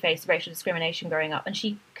sure that she faced racial discrimination growing up, and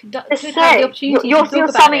she could have the opportunity to talk about it. You're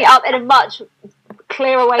summing it up in a much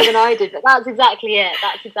clearer way than I did, but that's exactly it.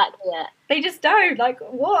 They just don't, like,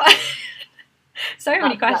 what? So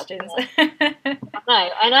many questions.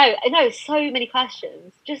 I know, so many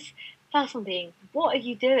questions. Just first one being, what are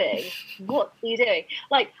you doing? What are you doing?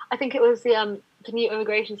 Like, I think it was the new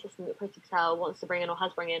immigration system that Priti Patel wants to bring in or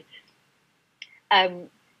has bring in.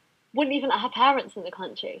 Wouldn't even let her parents in the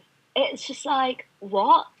country. It's just like,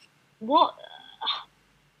 what?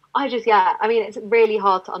 I mean, it's really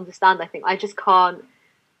hard to understand, I think. I can't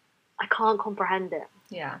comprehend it.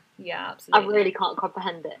 Yeah, absolutely. I really can't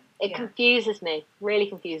comprehend it. It confuses me, really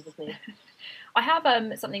confuses me. I have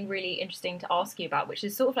something really interesting to ask you about, which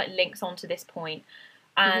is sort of like links onto this point.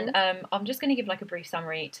 And I'm just going to give like a brief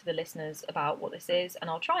summary to the listeners about what this is, and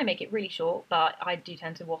I'll try and make it really short, but I do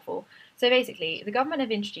tend to waffle. So basically, the government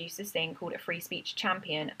have introduced this thing called a free speech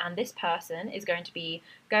champion, and this person is going to be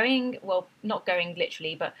not going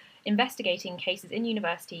literally, but investigating cases in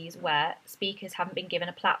universities where speakers haven't been given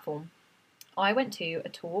a platform. I went to a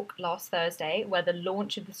talk last Thursday where the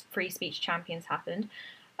launch of the free speech champions happened.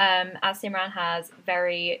 As Simran has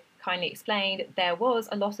very kindly explained, there was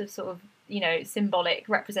a lot of sort of, you know, symbolic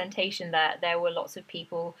representation there. There were lots of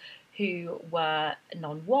people who were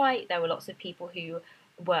non-white. There were lots of people who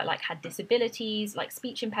were like had disabilities, like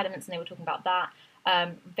speech impediments, and they were talking about that.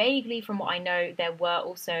 Vaguely, from what I know, there were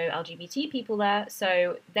also LGBT people there,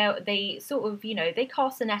 so they sort of, you know, they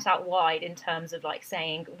cast the net out wide in terms of like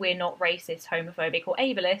saying we're not racist, homophobic, or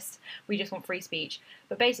ableist. We just want free speech.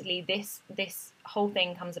 But basically, this whole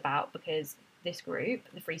thing comes about because this group,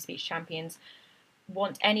 the Free Speech Champions,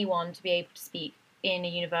 want anyone to be able to speak in a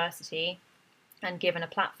university and given a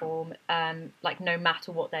platform, like no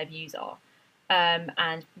matter what their views are.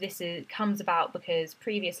 And this comes about because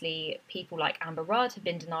previously people like Amber Rudd have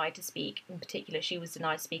been denied to speak. In particular, she was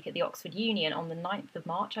denied to speak at the Oxford Union on the 9th of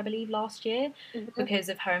March, I believe, last year, because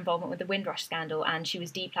of her involvement with the Windrush scandal, and she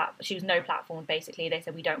was no platform, basically. They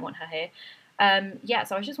said, we don't want her here.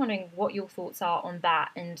 So I was just wondering what your thoughts are on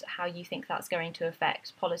that and how you think that's going to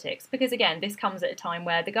affect politics. Because again, this comes at a time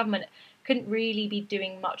where the government couldn't really be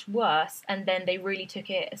doing much worse, and then they really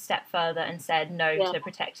took it a step further and said no to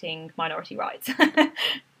protecting minority rights.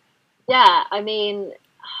 Yeah, I mean,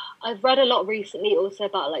 I've read a lot recently also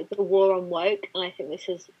about like the war on woke, and I think this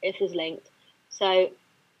is linked. So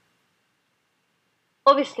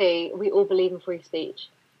obviously we all believe in free speech.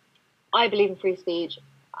 I believe in free speech.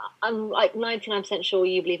 I'm like 99% sure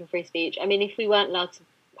you believe in free speech. I mean, if we weren't allowed to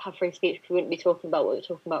have free speech, we wouldn't be talking about what we're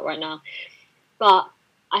talking about right now. But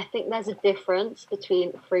I think there's a difference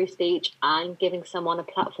between free speech and giving someone a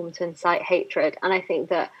platform to incite hatred. And I think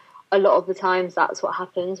that a lot of the times that's what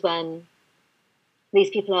happens when these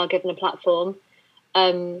people are given a platform.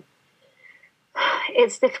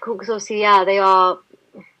 It's difficult because obviously, they are.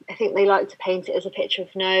 I think they like to paint it as a picture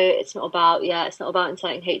of no, it's not about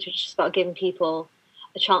inciting hatred. It's just about giving people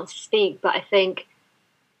a chance to speak. But I think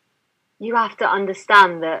you have to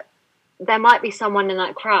understand that there might be someone in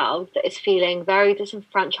that crowd that is feeling very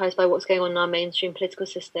disenfranchised by what's going on in our mainstream political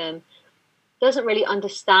system, doesn't really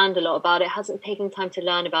understand a lot about it, hasn't taken time to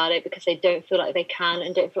learn about it because they don't feel like they can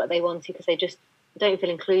and don't feel like they want to because they just don't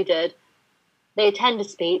feel included. they attend a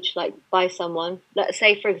speech like by someone. Let's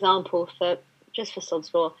say, for example, for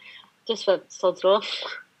sod's law, just for sod's law,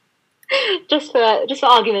 just for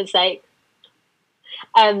argument's sake,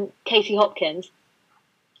 Katie Hopkins,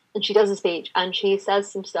 and she does a speech and she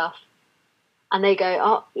says some stuff, and they go,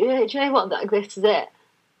 "Oh, do you know what? This is it.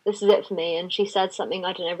 This is it for me." And she said something,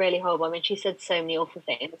 I don't know, really horrible. I mean, she said so many awful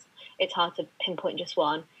things. It's hard to pinpoint just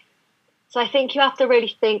one. So I think you have to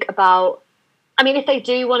really think about, I mean, if they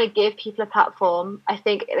do want to give people a platform, I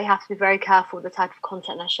think they have to be very careful with the type of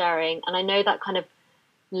content they're sharing. And I know that kind of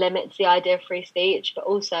limits the idea of free speech, but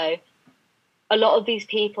also a lot of these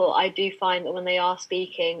people, I do find that when they are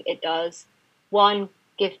speaking, it does, one,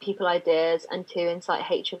 give people ideas, and two, incite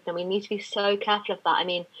hatred. And we need to be so careful of that. I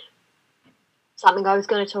mean, something I was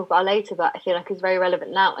going to talk about later, but I feel like is very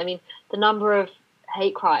relevant now. I mean, the number of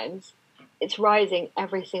hate crimes, it's rising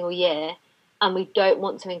every single year, and we don't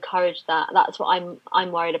want to encourage that. That's what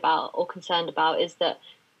I'm worried about or concerned about, is that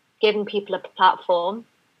giving people a platform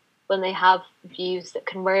when they have views that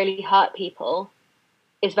can really hurt people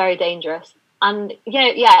is very dangerous. And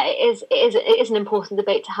it is an important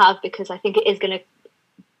debate to have, because I think it is going to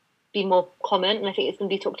be more common, and I think it's going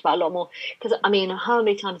to be talked about a lot more. Because I mean, how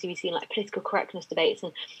many times have you seen like political correctness debates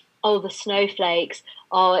and the snowflakes,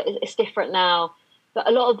 it's different now, but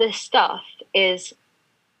a lot of this stuff it's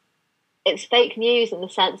fake news, in the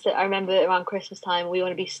sense that I remember around Christmas time we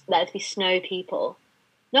want to be there to be snow people.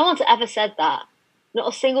 No one's ever said that. Not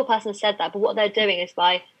a single person has said that. But what they're doing is,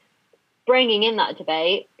 by bringing in that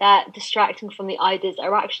debate, they're distracting from the ideas that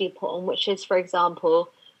are actually important, which is, for example,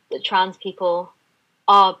 that trans people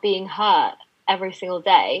are being hurt every single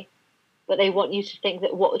day, but they want you to think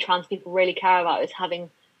that what the trans people really care about is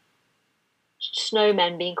having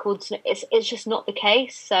snowmen being called snow. It's just not the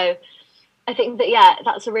case. So I think that,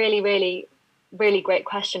 that's a really, really, really great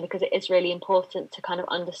question, because it is really important to kind of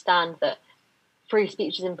understand that free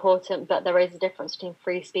speech is important, but there is a difference between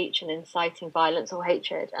free speech and inciting violence or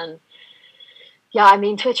hatred. And I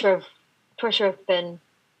mean, Twitter have been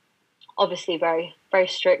obviously very, very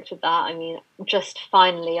strict with that. I mean, just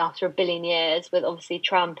finally, after 1 billion years, with obviously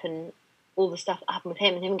Trump and all the stuff that happened with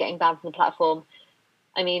him and him getting banned from the platform,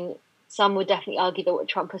 I mean, some would definitely argue that what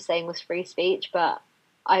Trump was saying was free speech, but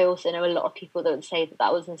I also know a lot of people that would say that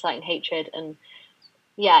that was inciting hatred. And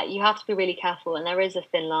you have to be really careful, and there is a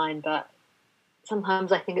thin line, but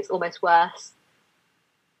sometimes I think it's almost worse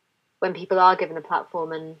when people are given a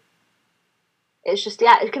platform, and it's just,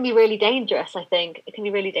 it can be really dangerous. I think it can be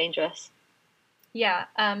really dangerous.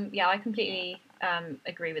 I completely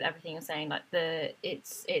agree with everything you're saying. Like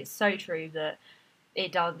it's so true that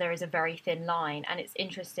there is a very thin line, and it's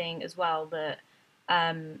interesting as well that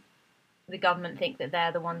the government think that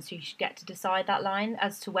they're the ones who should get to decide that line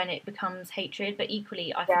as to when it becomes hatred. But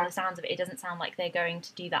equally, from the sounds of it, it doesn't sound like they're going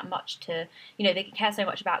to do that much to, they care so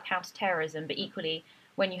much about counter-terrorism, but equally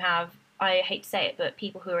when you have, I hate to say it, but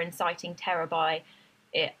people who are inciting terror by,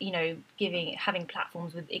 having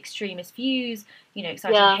platforms with extremist views,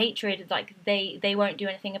 exciting hatred, like they won't do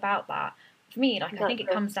anything about that. For me, exactly. I think it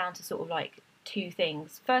comes down to sort of like two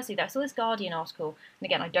things. Firstly, I saw this Guardian article, and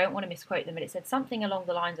again, I don't want to misquote them, but it said something along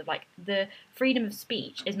the lines of like, the freedom of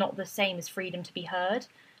speech is not the same as freedom to be heard.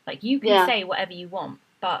 Like, you can say whatever you want,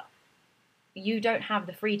 but you don't have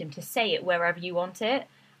the freedom to say it wherever you want it.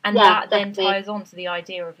 And that definitely then ties on to the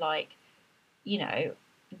idea of like,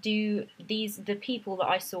 do the people that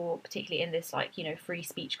I saw, particularly in this like, free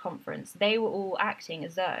speech conference, they were all acting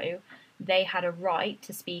as though they had a right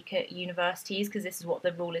to speak at universities, because this is what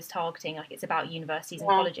the rule is targeting, like it's about universities and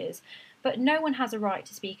colleges. But no one has a right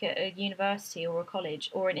to speak at a university or a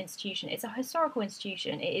college or an institution. It's a historical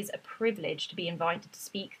institution. It is a privilege to be invited to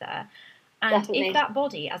speak there. And if that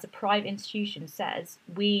body, as a private institution, says,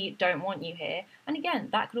 we don't want you here, and again,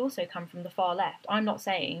 that could also come from the far left. I'm not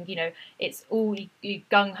saying, it's all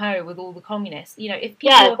gung-ho with all the communists. If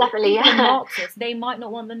people are Marxists, they might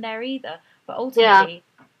not want them there either. But ultimately,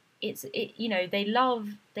 they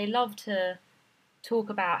love to talk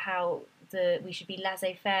about how we should be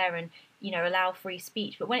laissez-faire and, allow free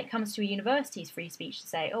speech. But when it comes to a university's free speech to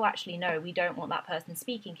say, oh, actually, no, we don't want that person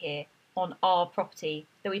speaking here on our property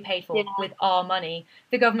that we paid for with our money,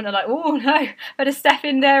 the government are like, oh no, better step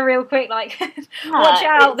in there real quick, like watch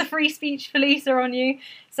out, the free speech police are on you.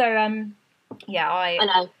 So I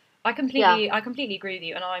completely agree with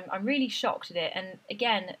you, and I'm really shocked at it. And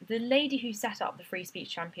again, the lady who set up the free speech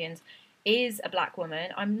champions is a black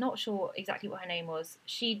woman. I'm not sure exactly what her name was.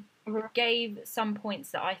 She gave some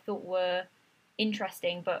points that I thought were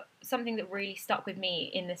interesting, but something that really stuck with me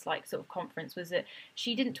in this like sort of conference was that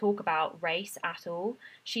she didn't talk about race at all.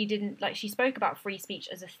 She didn't she spoke about free speech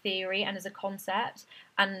as a theory and as a concept,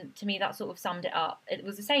 and to me that sort of summed it up. It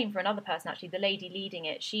was the same for another person actually, the lady leading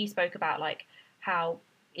it. She spoke about like how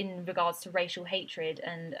in regards to racial hatred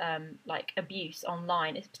and like abuse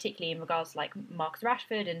online, particularly in regards to like Marcus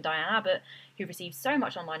Rashford and Diane Abbott, who received so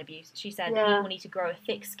much online abuse. She said people need to grow a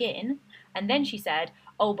thick skin, and then she said,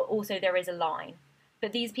 oh, but also there is a line.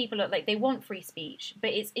 But these people are like, they want free speech,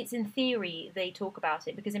 but it's in theory they talk about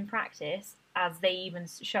it, because in practice, as they even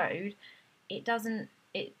showed, it doesn't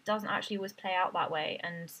actually always play out that way,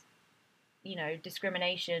 and you know,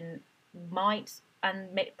 discrimination might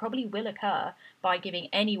and probably will occur by giving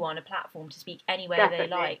anyone a platform to speak anywhere they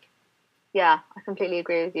like. Yeah, I completely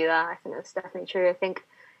agree with you there. I think that's definitely true. I think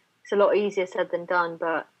it's a lot easier said than done,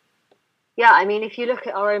 but yeah, I mean, if you look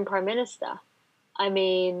at our own Prime Minister, I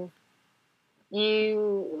mean,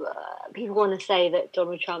 people want to say that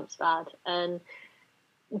Donald Trump's bad, and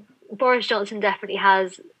Boris Johnson definitely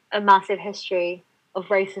has a massive history of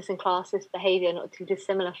racist and classist behaviour, not too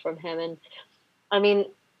dissimilar from him. And I mean,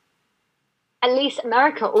 at least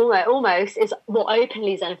America almost is more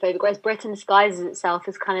openly xenophobic, whereas Britain disguises itself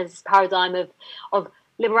as kind of this paradigm of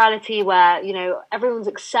liberality where, you know, everyone's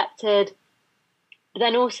accepted. But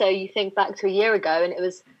then also you think back to a year ago, and it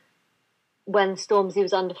was when Stormzy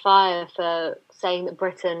was under fire for saying that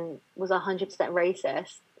Britain was 100%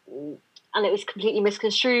 racist, and it was completely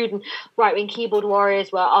misconstrued, and right-wing keyboard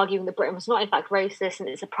warriors were arguing that Britain was not in fact racist, and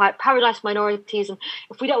it's a paradise for minorities, and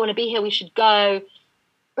if we don't want to be here, we should go.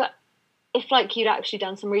 But if like you'd actually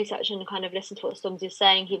done some research and kind of listened to what Stormzy was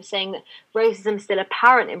saying, he was saying that racism is still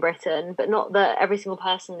apparent in Britain, but not that every single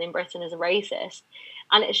person in Britain is a racist.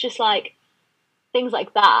 And it's just like things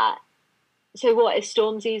like that. So what, is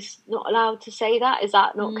Stormzy's not allowed to say that? Is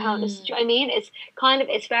that not count as, do you know what I mean?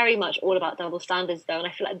 It's very much all about double standards though, and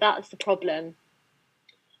I feel like that's the problem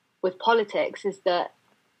with politics, is that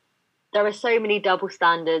there are so many double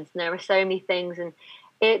standards and there are so many things, and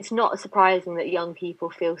it's not surprising that young people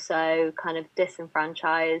feel so kind of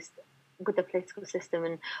disenfranchised with the political system,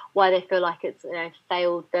 and why they feel like it's, you know,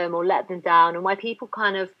 failed them or let them down, and why people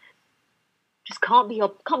kind of just can't be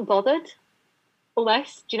bothered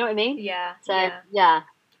almost. Do you know what I mean? Yeah. So yeah.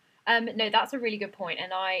 No, that's a really good point,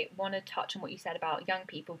 and I want to touch on what you said about young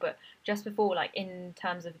people, but just before, like, in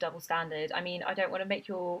terms of double standard, I mean, I don't want to make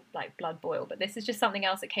your, like, blood boil, but this is just something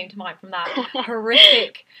else that came to mind from that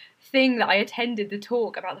horrific thing that I attended, the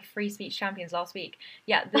talk about the free speech champions last week.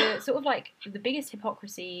 Yeah, the sort of, like, the biggest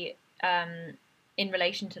hypocrisy in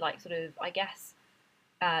relation to, like, sort of, I guess,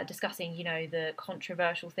 discussing, you know, the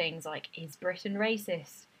controversial things, like, is Britain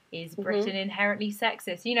racist? Is Britain inherently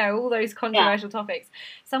sexist? You know, all those controversial topics.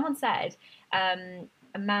 Someone said,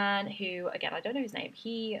 a man who, again, I don't know his name,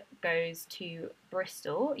 he goes to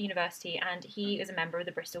Bristol University and he is a member of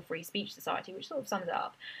the Bristol Free Speech Society, which sort of sums it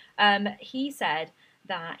up. He said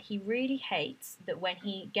that he really hates that when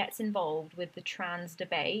he gets involved with the trans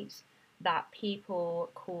debate, that people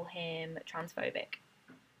call him transphobic.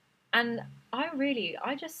 And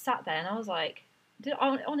I just sat there and I was like, did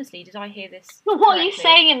I hear this? Well, what are you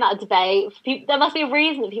saying in that debate? There must be a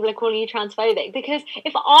reason that people are calling you transphobic. Because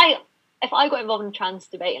if I got involved in a trans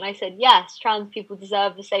debate and I said, yes, trans people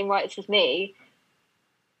deserve the same rights as me,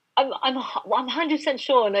 I'm 100%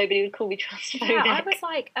 sure nobody would call me transphobic. Yeah, I was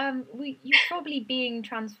like, you're probably being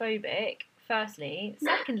transphobic. Firstly,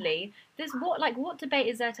 secondly, what debate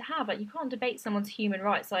is there to have? Like, you can't debate someone's human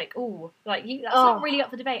rights. Like, that's not really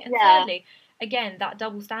up for debate. And thirdly, again, that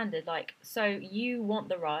double standard. Like, so you want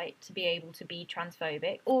the right to be able to be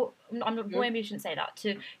transphobic, or maybe I shouldn't say that,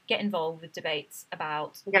 to get involved with debates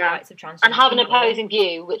about the rights of transgender and have an people. opposing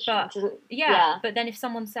view, But then if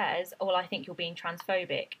someone says, "Oh, well, I think you're being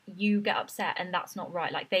transphobic," you get upset, and that's not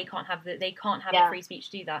right. Like, they can't have the free speech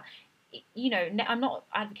to do that. You know, I'm not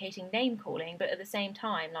advocating name calling, but at the same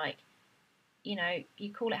time, like, you know,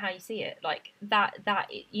 you call it how you see it, like that.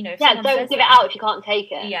 You know, if don't give it out if you can't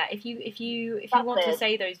take it. Yeah, if you want to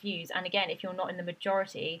say those views, and again, if you're not in the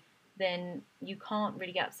majority, then you can't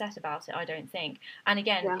really get upset about it, I don't think. And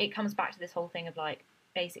again, it comes back to this whole thing of, like,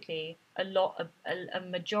 basically a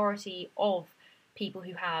majority of people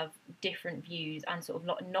who have different views and sort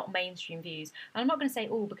of not mainstream views. And I'm not going to say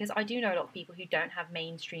all, because I do know a lot of people who don't have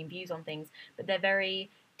mainstream views on things, but they're very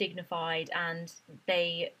dignified and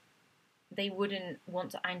they wouldn't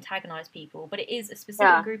want to antagonize people. But it is a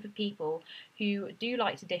specific group of people who do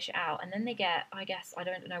like to dish it out, and then they get, I guess, I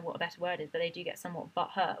don't know what a better word is, but they do get somewhat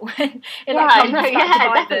butthurt when it comes back to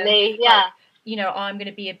bite them. Yeah. you know, I'm going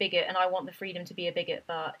to be a bigot and I want the freedom to be a bigot,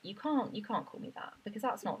 but you can't call me that, because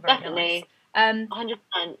that's not very Definitely. nice.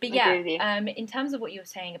 100%. But yeah, in terms of what you were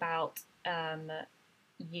saying about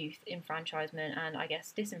youth enfranchisement and I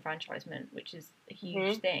guess disenfranchisement, which is a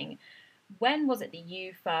huge thing, when was it that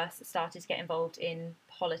you first started to get involved in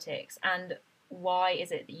politics, and why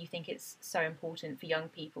is it that you think it's so important for young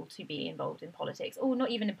people to be involved in politics, or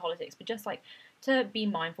not even in politics, but just like to be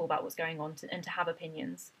mindful about what's going on and to have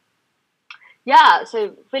opinions? Yeah,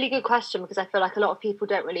 so really good question, because I feel like a lot of people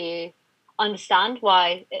don't really understand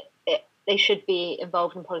why they should be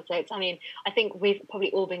involved in politics. I mean, I think we've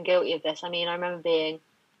probably all been guilty of this. I mean, I remember being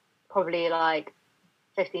probably like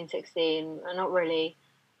 15, 16, and not really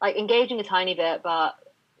like engaging a tiny bit, but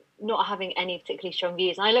not having any particularly strong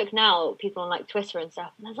views. And I look now at people on like Twitter and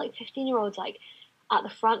stuff, and there's like 15-year-olds like at the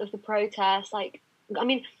front of the protest. Like, I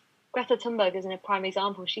mean, Greta Thunberg is a prime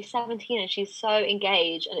example. She's 17 and she's so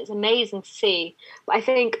engaged, and it's amazing to see. But I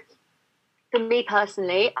think for me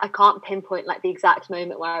personally, I can't pinpoint like the exact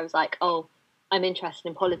moment where I was like, oh, I'm interested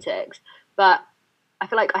in politics. But I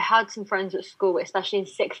feel like I had some friends at school, especially in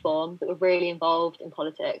sixth form, that were really involved in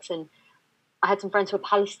politics. And I had some friends who were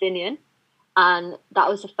Palestinian, and that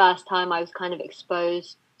was the first time I was kind of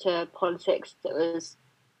exposed to politics that was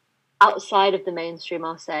outside of the mainstream,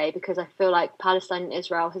 I'll say, because I feel like Palestine and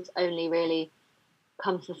Israel has only really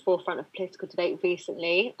come to the forefront of political debate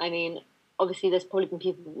recently. I mean, obviously there's probably been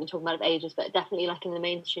people who've been talking about it for ages, but definitely like in the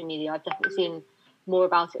mainstream media, I've definitely seen more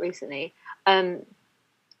about it recently. And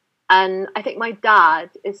I think my dad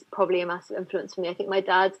is probably a massive influence for me. I think my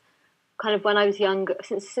dad, kind of when I was younger,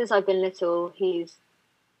 since I've been little, he's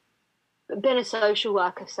been a social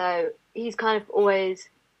worker, so he's kind of always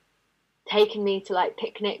taken me to like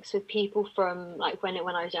picnics with people from like when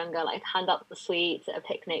I was younger, like hand out the sweets at a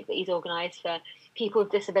picnic that he's organised for people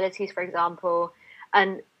with disabilities, for example.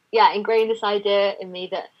 And yeah, ingrained this idea in me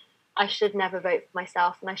that I should never vote for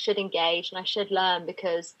myself, and I should engage and I should learn,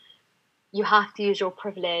 because you have to use your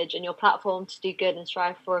privilege and your platform to do good and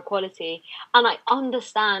strive for equality. And I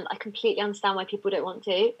completely understand why people don't want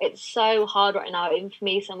to. It's so hard right now, even for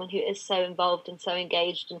me, someone who is so involved and so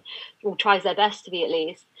engaged and tries their best to be, at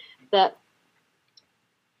least, that,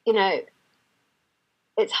 you know,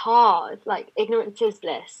 it's hard. Like, ignorance is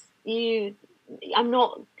bliss. I'm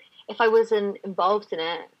not, if I wasn't involved in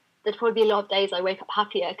it, there'd probably be a lot of days I wake up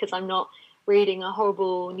happier because I'm not reading a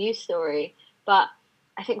horrible news story. But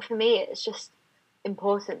I think for me, it's just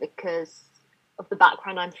important because of the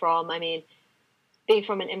background I'm from. I mean, being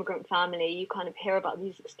from an immigrant family, you kind of hear about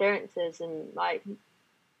these experiences, and like,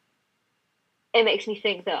 it makes me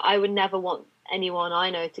think that I would never want anyone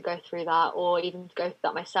I know to go through that, or even to go through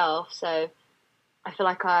that myself. So I feel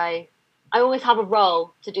like I always have a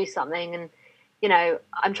role to do something, and, you know,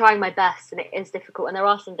 I'm trying my best, and it is difficult. And there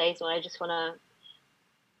are some days when I just want to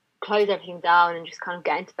close everything down and just kind of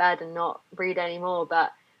get into bed and not read anymore.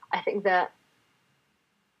 But I think that,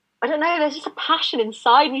 I don't know, there's just a passion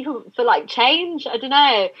inside me for like change. I don't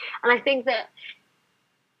know. And I think that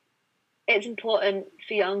it's important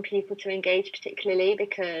for young people to engage, particularly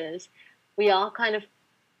because we are kind of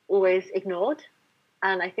always ignored.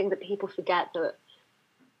 And I think that people forget that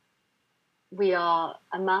we are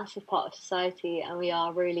a massive part of society and we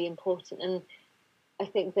are really important. And I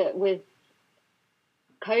think that with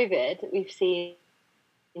COVID, we've seen,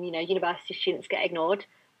 you know, university students get ignored.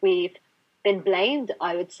 We've been blamed,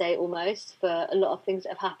 I would say, almost for a lot of things that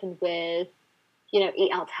have happened with, you know,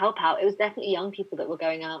 Eat Out to Help Out. It was definitely young people that were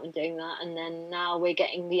going out and doing that. And then now we're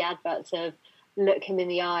getting the adverts of look him in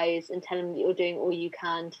the eyes and tell him that you're doing all you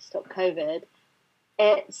can to stop COVID.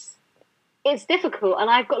 It's difficult.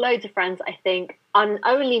 And I've got loads of friends, I think, are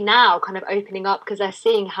only now kind of opening up because they're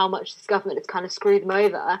seeing how much this government has kind of screwed them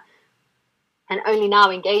over, and only now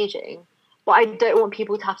engaging. But I don't want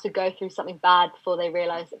people to have to go through something bad before they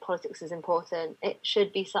realise that politics is important. It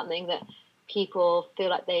should be something that people feel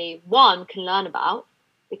like they, one, can learn about,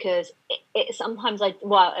 because it sometimes, at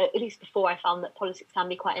least before, I found that politics can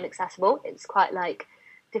be quite inaccessible. It's quite like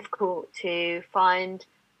difficult to find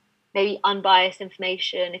maybe unbiased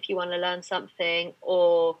information if you want to learn something,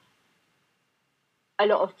 or a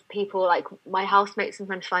lot of people, like my housemates,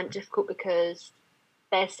 sometimes find it difficult because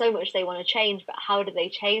there's so much they want to change, but how do they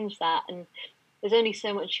change that? And there's only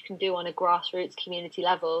so much you can do on a grassroots community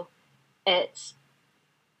level. It's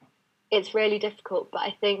really difficult, but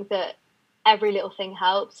I think that every little thing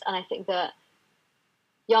helps. And I think that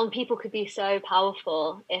young people could be so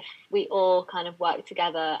powerful if we all kind of work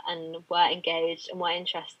together and were engaged and were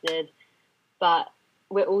interested. But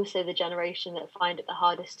we're also the generation that find it the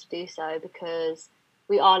hardest to do so because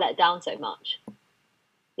we are let down so much.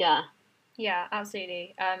 Yeah. Yeah,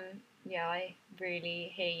 absolutely. Yeah, I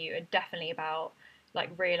really hear you, and definitely about like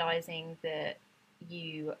realizing that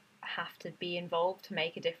you have to be involved to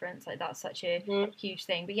make a difference. Like that's such a Mm-hmm. huge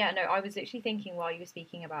thing. But yeah, no, I was literally thinking while you were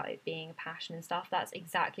speaking about it being a passion and stuff, that's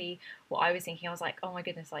exactly what I was thinking. I was like, oh my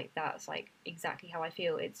goodness, like that's like exactly how I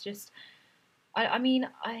feel. It's just I mean,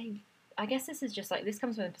 I guess this is just like this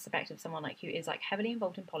comes from the perspective of someone like who is like heavily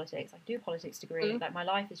involved in politics. I do a politics degree. Like my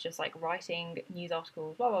life is just like writing news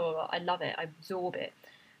articles, blah blah blah blah. I love it. I absorb it.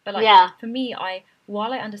 But like Yeah. for me, I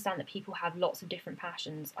while I understand that people have lots of different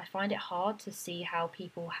passions, I find it hard to see how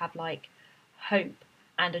people have like hope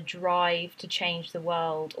and a drive to change the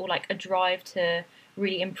world or like a drive to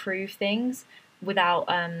really improve things without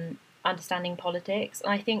understanding politics.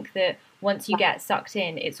 And I think that once you get sucked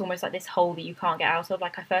in, it's almost like this hole that you can't get out of.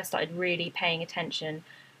 Like I first started really paying attention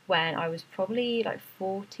when I was probably like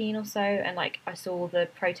 14 or so, and like I saw the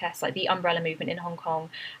protests, like the umbrella movement in Hong Kong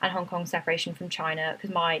and Hong Kong's separation from China,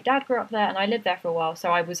 because my dad grew up there and I lived there for a while,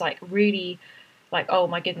 so I was like really like, oh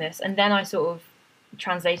my goodness. And then I sort of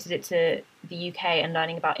translated it to the UK and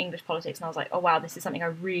learning about English politics, and I was like, oh wow, this is something I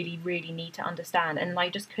really, really need to understand, and I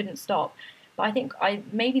just couldn't stop. But I think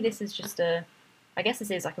maybe this is just I guess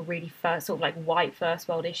this is like a really first sort of like white first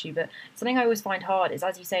world issue, but something I always find hard is,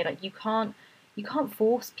 as you say, like you can't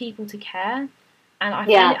force people to care, and I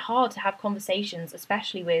find it hard to have conversations,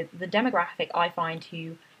 especially with the demographic I find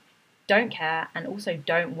who don't care and also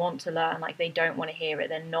don't want to learn, like they don't want to hear it,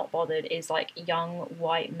 they're not bothered, is like young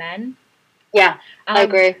white men. Yeah, And I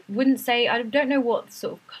agree. Wouldn't say, I don't know what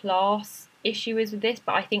sort of class issue is with this,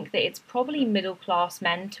 but I think that it's probably middle class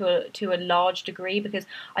men to a large degree, because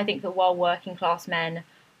I think that while working class men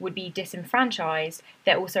would be disenfranchised,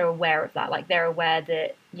 they're also aware of that. Like they're aware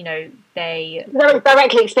that they're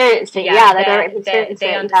directly experiencing. Yeah, they're directly experiencing.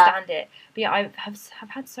 They understand it. But yeah, have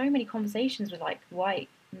had so many conversations with like white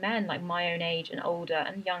men, like my own age and older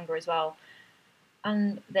and younger as well,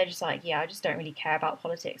 and they're just like, yeah, I just don't really care about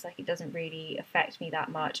politics. Like, it doesn't really affect me that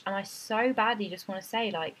much. And I so badly just want to say,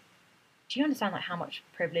 like, do you understand like how much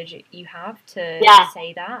privilege you have to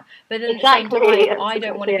say that? But then at the same time, I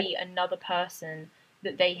don't want to be another person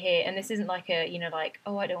that they hear. And this isn't like a, like,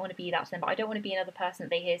 oh, I don't want to be that to them, but I don't want to be another person that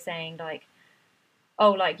they hear saying like,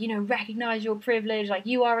 oh, like, recognize your privilege, like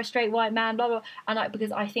you are a straight white man, blah blah. And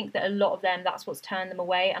because I think that a lot of them, that's what's turned them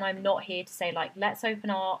away. And I'm not here to say like, let's open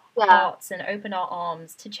our hearts and open our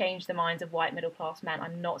arms to change the minds of white middle class men.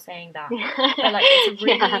 I'm not saying that. But like, it's a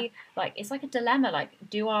really like, it's like a dilemma. Like,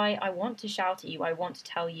 do I want to shout at you, I want to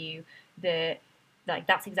tell you that like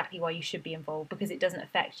that's exactly why you should be involved, because it doesn't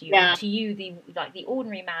affect you. And to you, the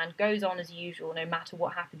ordinary man goes on as usual no matter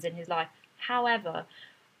what happens in his life. However,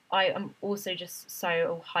 I am also just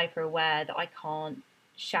so hyper aware that I can't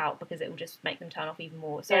shout because it will just make them turn off even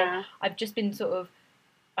more. So I've just been sort of,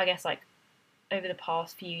 I guess, like over the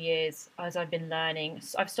past few years, as I've been learning,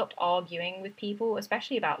 I've stopped arguing with people,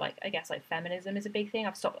 especially about like, I guess like feminism is a big thing.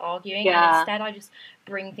 I've stopped arguing and instead I just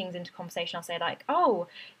bring things into conversation. I'll say like, oh,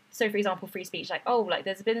 so for example, free speech, like, oh, like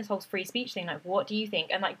there's been this whole free speech thing, like what do you think?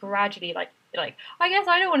 And like gradually like I guess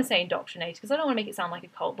I don't want to say indoctrinated because I don't want to make it sound like a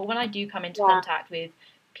cult, but when I do come into contact with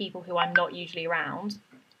people who I'm not usually around,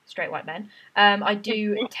 straight white men, I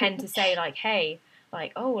do tend to say like, hey,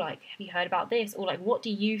 like, oh, like, have you heard about this? Or like, what do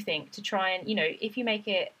you think? To try and, if you make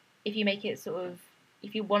it sort of,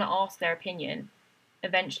 if you want to ask their opinion,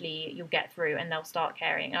 eventually you'll get through and they'll start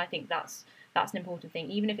caring. And I think that's an important thing.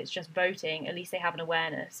 Even if it's just voting, at least they have an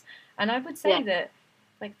awareness. And I would say that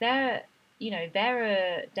like they're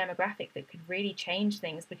a demographic that could really change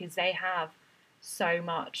things because they have so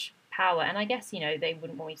much power. And I guess they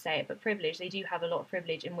wouldn't want me to say it, but privilege. They do have a lot of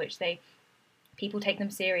privilege in which people take them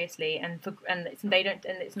seriously, and they don't,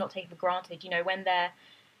 and it's not taken for granted. When they're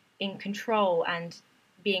in control and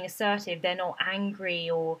being assertive, they're not angry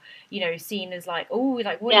or seen as like, oh,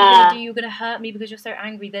 like what are you gonna do? You're gonna hurt me because you're so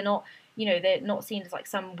angry. They're not. They're not seen as like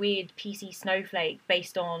some weird PC snowflake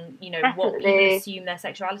based on what people assume their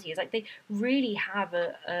sexuality is. Like they really have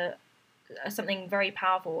a something very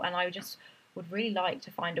powerful, and I just would really like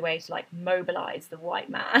to find a way to like mobilize the white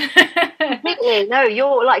man. Completely. No,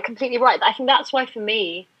 you're like completely right. I think that's why for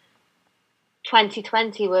me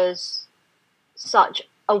 2020 was such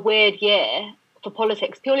a weird year for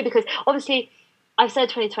politics, purely because obviously I've said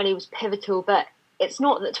 2020 was pivotal, but it's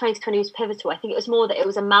not that 2020 was pivotal. I think it was more that it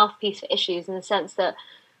was a mouthpiece for issues, in the sense that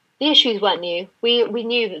the issues weren't new. We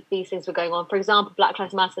knew that these things were going on. For example, Black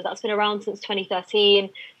Lives Matter, that's been around since 2013.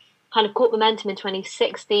 Kind of caught momentum in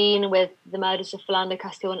 2016 with the murders of Philando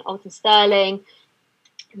Castile and Alton Sterling.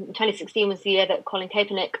 2016 was the year that Colin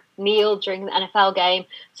Kaepernick kneeled during the NFL game.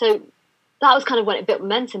 So that was kind of when it built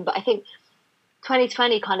momentum. But I think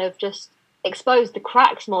 2020 kind of just exposed the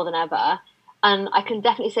cracks more than ever. And I can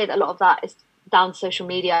definitely say that a lot of that is down to social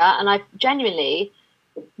media. And I've genuinely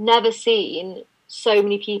never seen so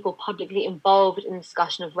many people publicly involved in the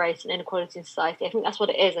discussion of race and inequality in society. I think that's what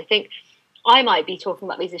it is. I think I might be talking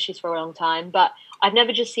about these issues for a long time, but I've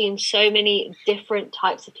never just seen so many different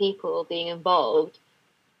types of people being involved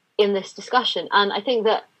in this discussion. And I think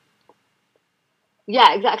that,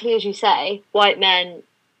 yeah, exactly as you say, white men,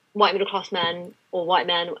 white middle class men, or white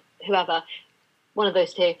men, whoever, one of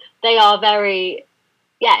those two, they are very,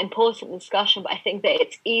 important in the discussion. But I think that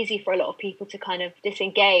it's easy for a lot of people to kind of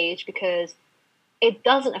disengage because it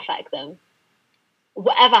doesn't affect them.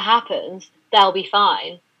 Whatever happens, they'll be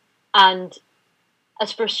fine. And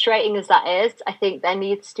as frustrating as that is, I think there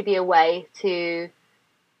needs to be a way to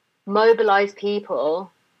mobilize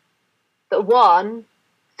people that, one,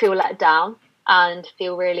 feel let down and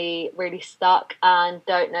feel really, really stuck and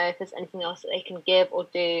don't know if there's anything else that they can give or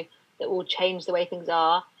do that will change the way things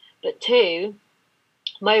are. But two,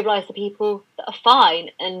 mobilize the people that are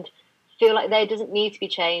fine and feel like they doesn't need to be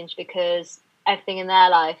changed because everything in their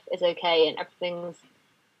life is okay and everything's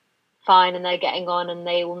fine and they're getting on and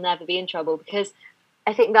they will never be in trouble. Because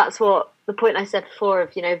I think that's what the point I said before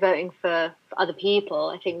of, voting for other people.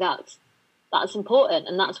 I think that's important,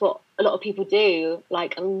 and that's what a lot of people do.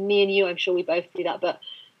 Like me and you, I'm sure we both do that, but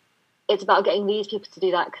it's about getting these people to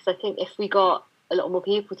do that, because I think if we got a lot more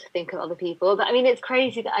people to think of other people, but I mean, it's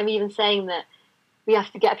crazy that I'm even saying that we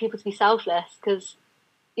have to get people to be selfless, because,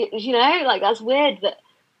 like, that's weird that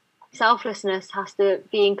selflessness has to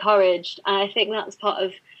be encouraged. And I think that's part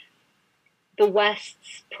of the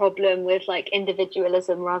West's problem with, like,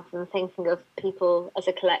 individualism rather than thinking of people as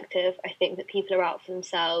a collective. I think that people are out for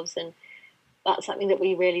themselves, and that's something that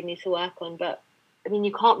we really need to work on. But I mean,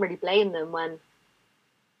 you can't really blame them when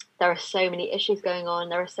there are so many issues going on,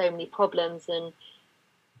 there are so many problems, and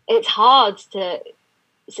it's hard to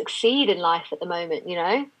succeed in life at the moment,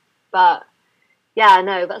 But yeah,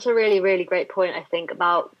 no, that's a really, really great point, I think,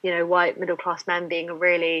 about, white middle class men being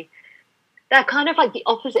they're kind of like the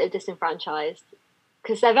opposite of disenfranchised,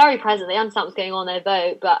 because they're very present, they understand what's going on, they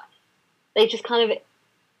vote, but they just kind of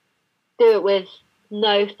do it with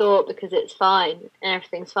no thought because it's fine and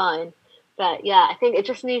everything's fine. But yeah, I think it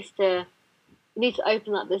just needs to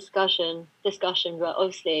open that discussion, but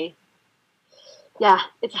obviously, yeah,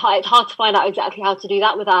 it's hard to find out exactly how to do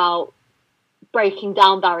that without breaking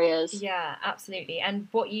down barriers. Yeah, absolutely. And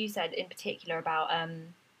what you said in particular about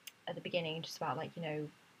at the beginning, just about, like,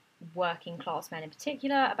 working class men in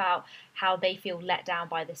particular, about how they feel let down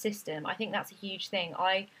by the system, I think that's a huge thing.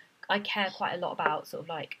 I care quite a lot about sort of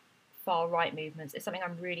like far right movements. It's something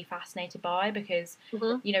I'm really fascinated by because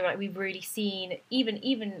like we've really seen even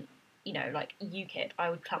like UKIP, I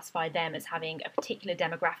would classify them as having a particular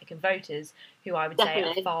demographic of voters who I would say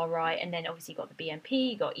are far right, and then obviously you've got the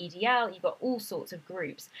BNP, you've got EDL, you've got all sorts of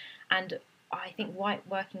groups, and I think white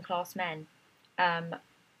working class men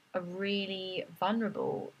are really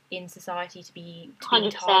vulnerable in society to be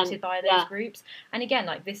targeted by those groups. And again,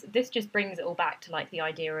 like this just brings it all back to, like, the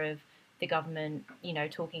idea of the government,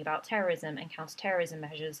 talking about terrorism and counter-terrorism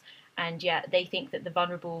measures, and yet they think that the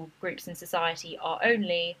vulnerable groups in society are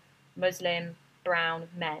only Muslim, brown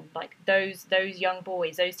men. Like those young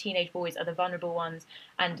boys, those teenage boys are the vulnerable ones,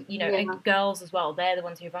 and and girls as well. They're the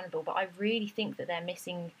ones who are vulnerable. But I really think that they're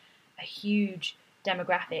missing a huge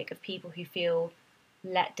demographic of people who feel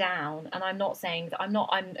let down. And I'm not saying that I'm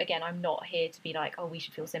not here to be like, oh, we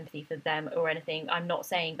should feel sympathy for them or anything. I'm not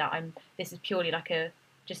saying that. This is purely like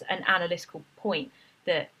just an analytical point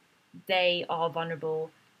that they are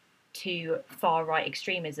vulnerable to far right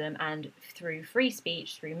extremism, and through free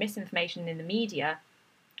speech, through misinformation in the media,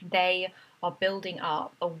 they are building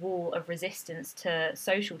up a wall of resistance to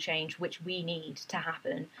social change, which we need to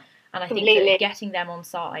happen. And I think that getting them on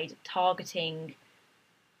side, targeting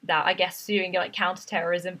that, I guess, doing like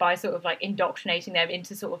counter-terrorism by sort of like indoctrinating them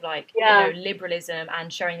into sort of like liberalism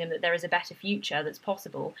and showing them that there is a better future that's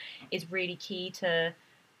possible, is really key to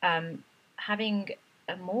having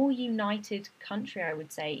a more united country, I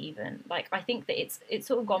would say. Even like, I think that it's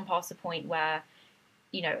sort of gone past the point where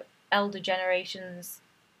elder generations,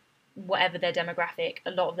 whatever their demographic,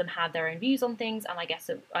 a lot of them have their own views on things, and I guess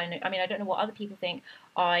I don't know what other people think.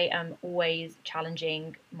 I am always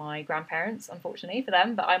challenging my grandparents, unfortunately for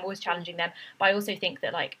them, but I'm always challenging them. But I also think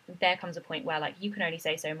that, like, there comes a point where, like, you can only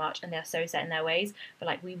say so much and they're so set in their ways, but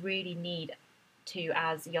like, we really need to,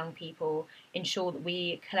 as young people, ensure that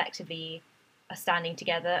we collectively are standing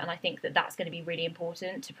together. And I think that that's going to be really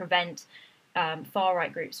important to prevent far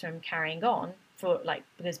right groups from carrying on for like,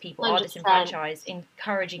 because people 100%. are disenfranchised,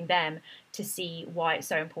 encouraging them to see why it's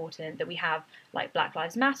so important that we have like Black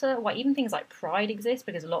Lives Matter, why even things like Pride exist,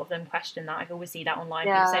 because a lot of them question that. I always see that online,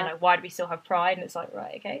 people saying like, why do we still have Pride? And it's like,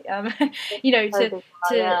 right, okay, you know,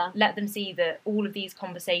 to let them see that all of these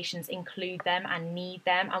conversations include them and need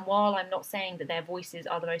them. And while I'm not saying that their voices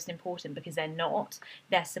are the most important, because they're not,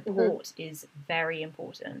 their support is very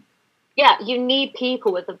important. Yeah, you need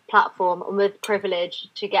people with a platform and with privilege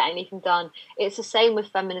to get anything done. It's the same with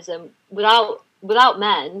feminism. Without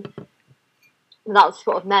men, without the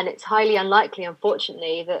support of men, it's highly unlikely,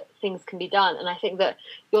 unfortunately, that things can be done. And I think that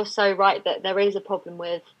you're so right that there is a problem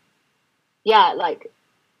with, like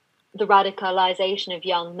the radicalization of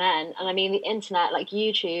young men. And I mean, the internet, like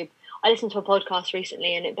YouTube, I listened to a podcast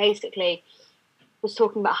recently, and it basically was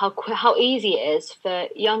talking about how easy it is for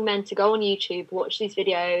young men to go on YouTube, watch these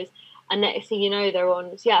videos, and next thing you know, they're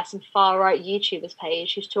on some far right YouTuber's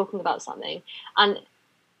page who's talking about something. And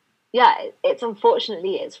it's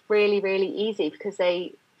unfortunately it's really, really easy because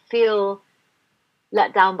they feel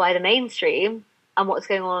let down by the mainstream and what's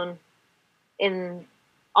going on in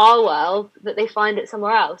our world, that they find it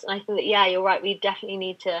somewhere else. And I think that you're right, we definitely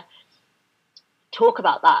need to talk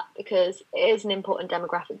about that, because it is an important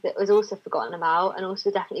demographic that was also forgotten about, and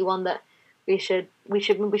also definitely one that we should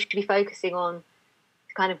be focusing on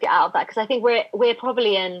to kind of get out of that, because I think we're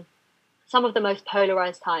probably in some of the most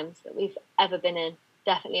polarized times that we've ever been in.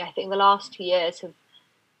 Definitely, I think the last 2 years have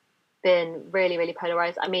been really, really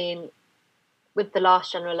polarized. I mean, with the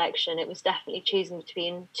last general election, it was definitely choosing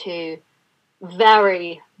between two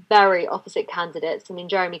very, very opposite candidates. I mean,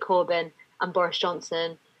 Jeremy Corbyn and Boris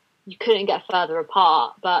Johnson, you couldn't get further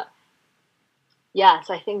apart. But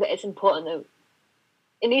so I think that it's important that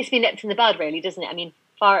it needs to be nipped in the bud, really, doesn't it? I mean,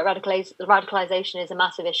 radicalization is a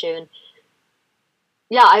massive issue. And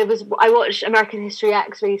I watched American History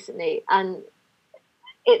X recently, and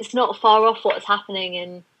it's not far off what's happening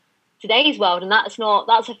in today's world. And that's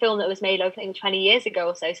a film that was made, I think, 20 years ago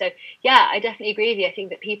or so. So I definitely agree with you. I think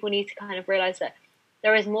that people need to kind of realize that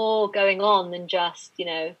there is more going on than just,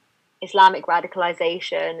 Islamic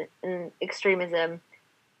radicalization and extremism.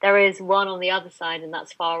 There is one on the other side, and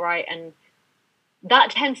that's far right, and that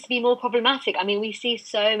tends to be more problematic. I mean, we see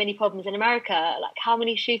so many problems in America, like how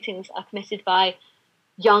many shootings are committed by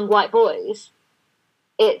young white boys.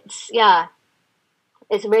 It's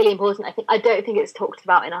really important. I don't think it's talked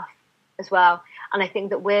about enough as well. And I think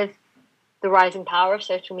that with the rising power of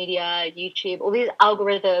social media, YouTube, all these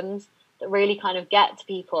algorithms that really kind of get to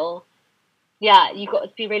people, you've got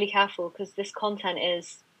to be really careful, because this content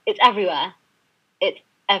it's everywhere. It's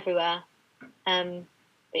everywhere. But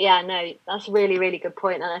that's a really, really good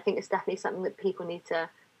point, and I think it's definitely something that people need to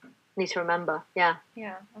remember. Yeah,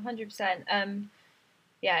 100%.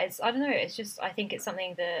 It's, I don't know, it's just, I think it's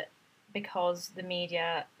something that, because the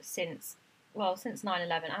media since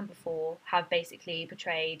 9/11 and before have basically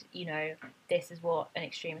portrayed, this is what an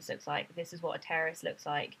extremist looks like, this is what a terrorist looks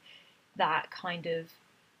like, that kind of,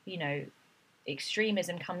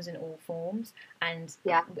 extremism comes in all forms, and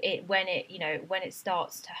when it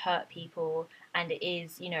starts to hurt people, and it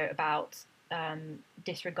is about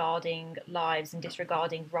disregarding lives and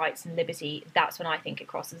disregarding rights and liberty, that's when I think it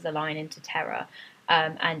crosses the line into terror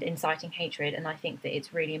and inciting hatred. And I think that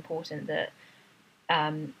it's really important that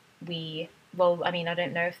I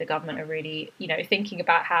don't know if the government are really, thinking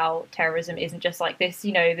about how terrorism isn't just like this,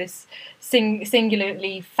 this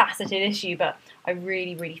singularly faceted issue. But I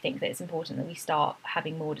really, really think that it's important that we start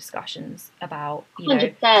having more discussions about,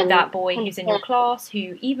 that boy who's in your class,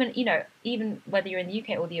 who even whether you're in the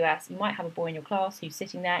UK or the US, you might have a boy in your class who's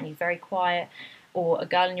sitting there and he's very quiet, or a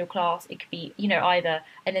girl in your class, it could be, either,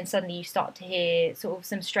 and then suddenly you start to hear sort of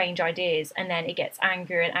some strange ideas, and then it gets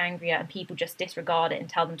angrier and angrier, and people just disregard it and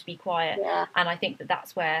tell them to be quiet. And I think that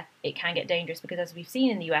that's where it can get dangerous, because as we've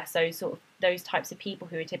seen in the US, those types of people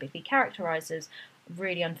who are typically characterized as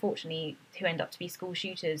really, unfortunately, who end up to be school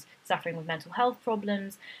shooters, suffering with mental health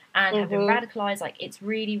problems and have been radicalized, like, it's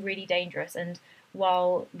really, really dangerous. And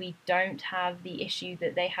while we don't have the issue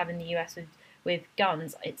that they have in the US with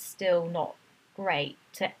guns, it's still not great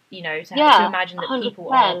to imagine that 100%. people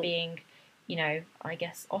are being, I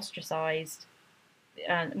guess, ostracized,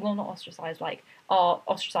 not ostracized, like are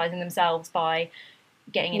ostracizing themselves by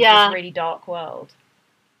getting into this really dark world.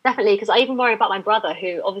 Definitely, because I even worry about my brother,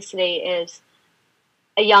 who obviously is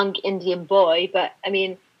a young Indian boy, but I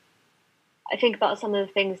mean, I think about some of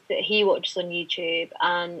the things that he watches on YouTube,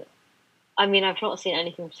 and I mean, I've not seen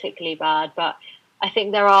anything particularly bad, but I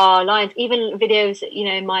think there are lines, even videos that,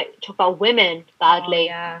 might talk about women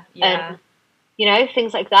badly.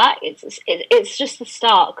 things like that. It's just the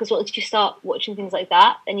start, because once you start watching things like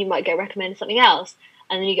that, then you might get recommended something else,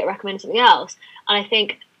 and then you get recommended something else. And I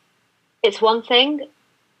think it's one thing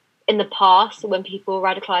in the past when people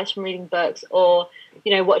radicalized from reading books or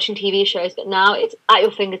watching TV shows, but now it's at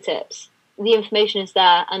your fingertips. The information is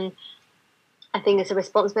there, and I think it's a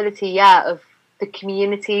responsibility, of the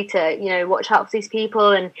community to watch out for these people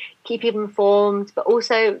and keep people informed, but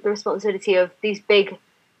also the responsibility of these big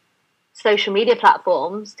social media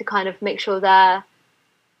platforms to kind of make sure the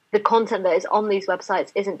content that is on these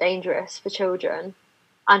websites isn't dangerous for children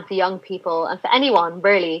and for young people and for anyone,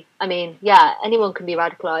 really. I mean, anyone can be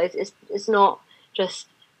radicalized. It's not just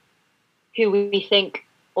who we think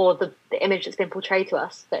or the image that's been portrayed to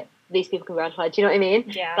us that these people can be radicalized. Do you know what I mean?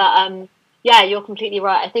 Yeah. But you're completely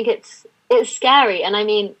right. I think it's scary, and I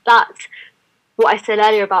mean that's what I said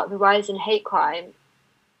earlier about the rise in hate crime.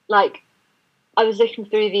 Like, I was looking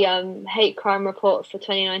through the hate crime report for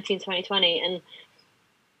 2019-2020, and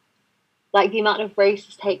like the amount of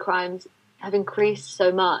racist hate crimes have increased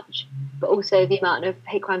so much, but also the amount of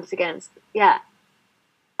hate crimes against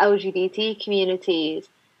LGBT communities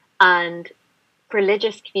and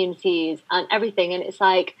religious communities and everything. And it's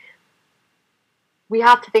like, we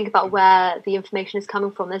have to think about where the information is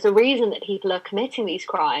coming from. There's a reason that people are committing these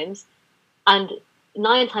crimes, and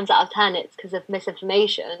 9 times out of 10 it's because of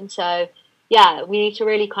misinformation. So we need to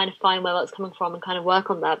really kind of find where that's coming from and kind of work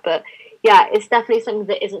on that. But it's definitely something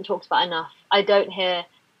that isn't talked about enough. I don't hear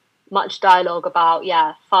much dialogue about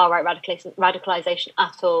far-right radicalization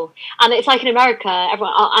at all. And it's like in America,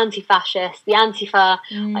 everyone are anti-fascist, the Antifa,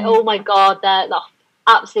 like, oh my god, they're like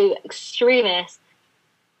absolute extremists.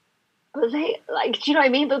 But they, like, do you know what I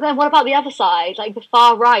mean? But then what about the other side, like the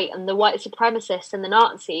far right and the white supremacists and the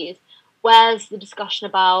Nazis? Where's the discussion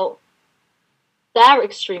about their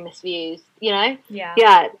extremist views, Yeah,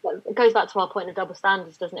 it goes back to our point of double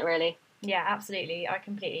standards, doesn't it, really? Yeah, absolutely. I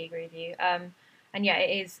completely agree with you. And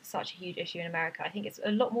it is such a huge issue in America. I think it's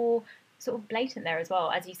a lot more sort of blatant there as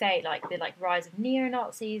well, as you say, like the rise of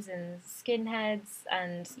neo-Nazis and skinheads,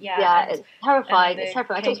 and it's terrifying. It's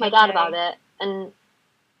terrifying. I talked to my dad about it, and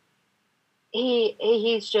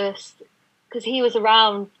he's just, because he was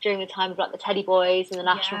around during the time of like the Teddy Boys and the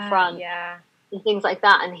National Front and things like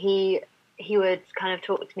that, and he would kind of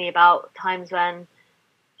talk to me about times when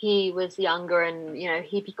he was younger, and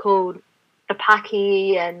he'd be called a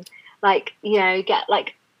Paki and get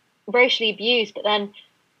like racially abused. But then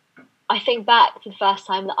I think back to the first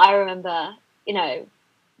time that I remember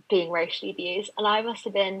being racially abused, and I must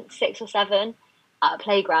have been 6 or 7 at a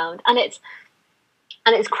playground, and it's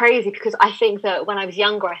crazy because I think that when I was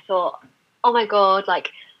younger I thought, oh my god, like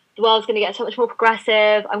the world's going to get so much more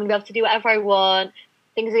progressive, I'm going to be able to do whatever I want,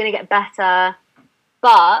 things are going to get better.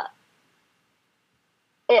 But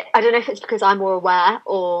I don't know if it's because I'm more aware,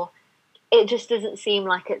 or it just doesn't seem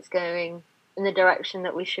like it's going in the direction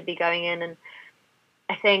that we should be going in. And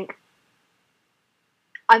I think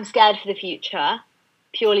I'm scared for the future,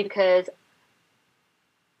 purely because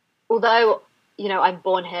although I'm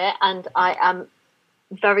born here and I am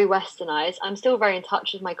very westernized, I'm still very in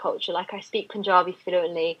touch with my culture. Like, I speak Punjabi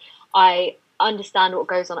fluently, I understand what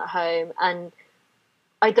goes on at home, and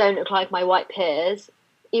I don't look like my white peers,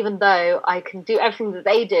 even though I can do everything that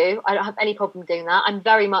they do. I don't have any problem doing that. I'm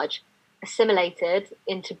very much assimilated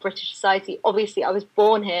into British society. Obviously, I was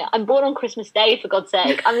born here. I'm born on Christmas Day, for God's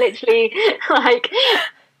sake. I'm literally like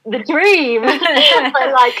the dream.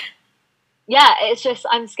 But like, it's just,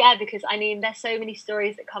 I'm scared because I mean, there's so many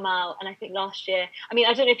stories that come out, and I think last year, I mean,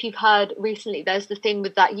 I don't know if you've heard recently, there's the thing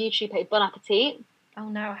with that YouTube page, Bon Appetit. Oh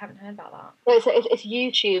no, I haven't heard about that. So it's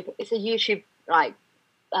YouTube. It's a YouTube, like,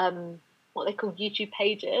 what they call YouTube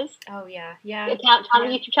pages. Oh yeah.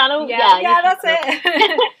 YouTube channel. Yeah, that's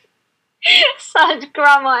it. Such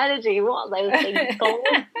grandma energy. What are those things called?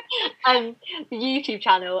 The YouTube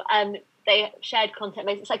channel, and they shared content.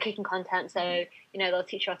 It's like cooking content, so they'll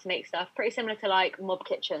teach you how to make stuff pretty similar to like Mob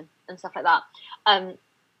Kitchen and stuff like that.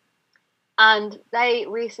 And they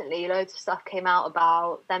recently, loads of stuff came out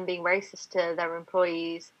about them being racist to their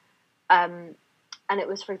employees. And it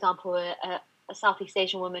was, for example, a Southeast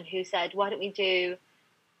Asian woman who said, why don't we do,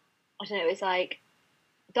 I don't know, it was like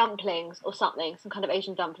dumplings or something, some kind of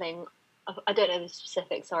Asian dumpling. I don't know the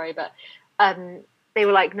specifics, sorry, but they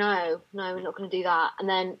were like, no, we're not going to do that. And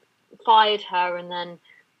then fired her, and then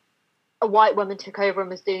a white woman took over and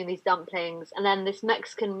was doing these dumplings. And then this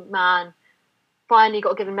Mexican man finally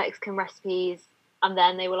got given Mexican recipes, and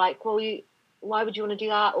then they were like, well, why would you want to do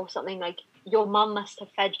that, or something, like your mum must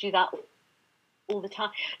have fed you that all the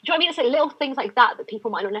time. Do you know what I mean? It's like little things like that that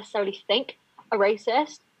people might not necessarily think are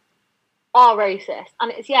racist, are racist.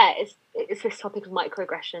 And it's this topic of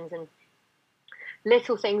microaggressions and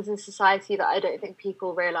little things in society that I don't think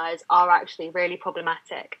people realise are actually really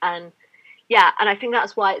problematic. And I think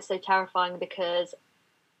that's why it's so terrifying, because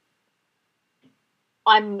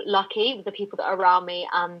I'm lucky with the people that are around me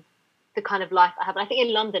and the kind of life I have. And I think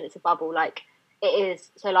in London it's a bubble, like it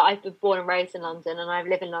is. So like I've been born and raised in London and I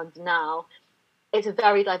live in London now. It's a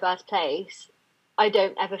very diverse place. I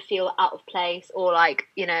don't ever feel out of place or like,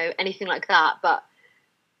 you know, anything like that. But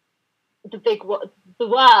the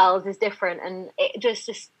world is different, and it just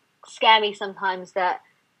scare me sometimes that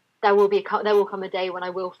there will come a day when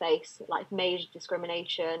I will face like major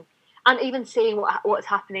discrimination, and even seeing what's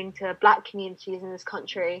happening to Black communities in this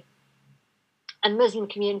country and Muslim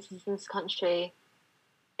communities in this country.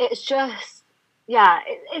 It's just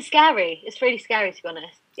it's scary. It's really scary, to be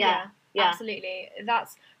honest. Yeah, absolutely.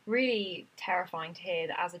 That's really terrifying to hear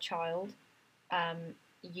that as a child.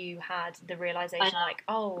 You had the realization like,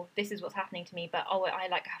 oh, this is what's happening to me, but I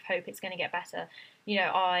like have hope it's going to get better. You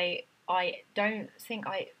know, I don't think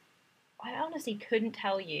I honestly couldn't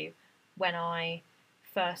tell you when I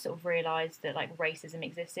first sort of realized that like racism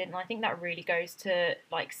existed, and I think that really goes to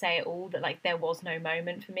like say it all, that like there was no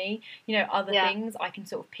moment for me. You know, other things I can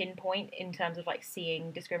sort of pinpoint in terms of like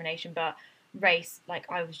seeing discrimination, but race, like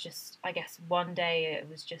I was just, I guess one day it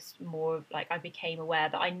was just more of like I became aware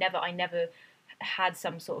that I never had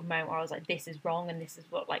some sort of moment where I was like, this is wrong and this is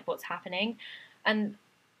what's happening. And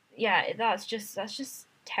that's just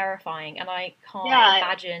terrifying, and I can't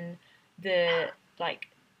imagine the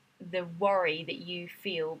worry that you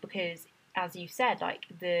feel, because as you said, like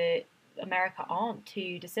the America aren't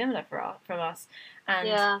too dissimilar from us,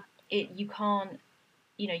 and you can't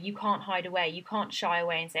hide away, you can't shy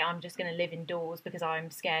away and say I'm just going to live indoors because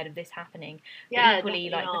I'm scared of this happening. But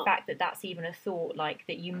equally, like the fact that that's even a thought, like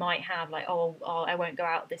that you might have, like oh I won't go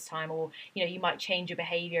out this time, or you know you might change your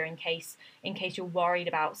behavior in case you're worried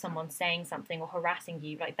about someone saying something or harassing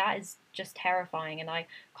you, like that is just terrifying. And I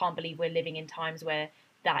can't believe we're living in times where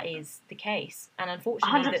that is the case, and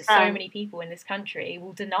unfortunately 100%. That so many people in this country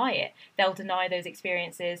will deny it. They'll deny those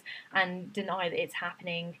experiences and deny that it's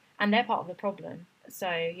happening, and they're part of the problem. So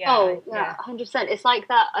 100%. It's like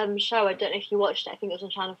that show, I don't know if you watched it, I think it was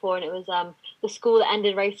on Channel 4, and it was The School That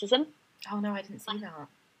Ended Racism. Oh no, I didn't see that.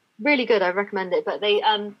 Really good, I recommend it. But they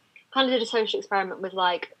kind of did a social experiment with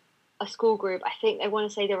like a school group. I think they want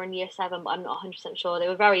to say they were in year 7, but I'm not 100% sure. They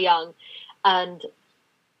were very young, and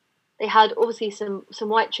they had obviously some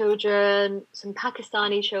white children, some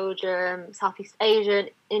Pakistani children, Southeast Asian,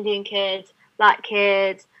 Indian kids, Black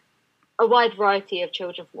kids, a wide variety of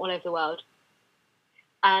children from all over the world.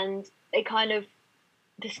 And they kind of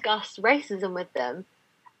discussed racism with them.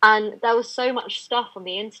 And there was so much stuff on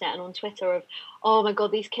the internet and on Twitter of, oh my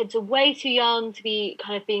God, these kids are way too young to be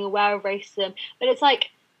kind of being aware of racism. But it's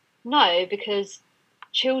like, no, because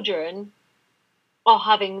children are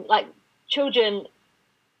having, like, children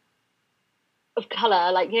of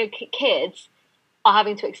colour, like, you know, kids are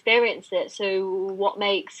having to experience it. So what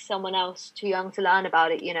makes someone else too young to learn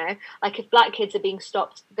about it, you know? Like if Black kids are being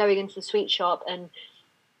stopped going into the sweet shop and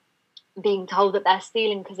being told that they're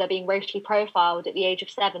stealing because they're being racially profiled at the age of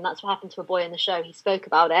 7, that's what happened to a boy in the show. He spoke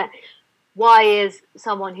about it. Why is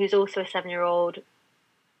someone who's also a 7-year-old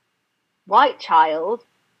white child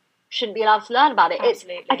shouldn't be allowed to learn about it?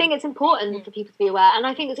 Absolutely. I think it's important for people to be aware, and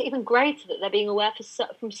I think it's even greater that they're being aware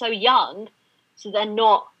from so young, so they're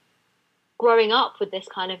not growing up with this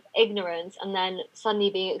kind of ignorance and then suddenly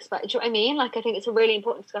being exposed. Do you know what I mean? Like, I think it's a really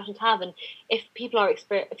important discussion to have, and if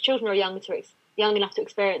children are young enough to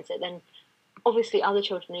experience it, then obviously other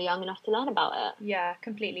children are young enough to learn about it. Yeah,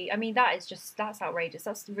 completely. I mean, that's outrageous.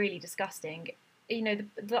 That's really disgusting. You know,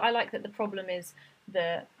 I like that the problem is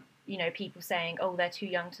that, you know, people saying, oh, they're too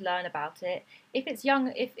young to learn about it. If it's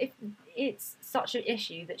it's such an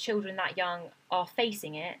issue that children that young are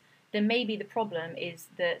facing it, then maybe the problem is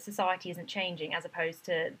that society isn't changing, as opposed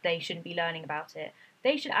to they shouldn't be learning about it.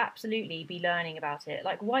 They should absolutely be learning about it.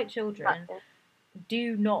 Like, white children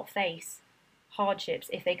do not face hardships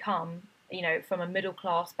if they come, you know, from a middle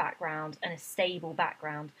class background and a stable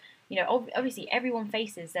background. You know, obviously everyone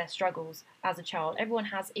faces their struggles as a child. Everyone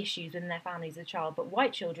has issues within their families as a child, but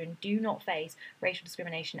white children do not face racial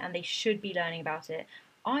discrimination, and they should be learning about it.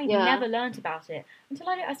 I never learnt about it until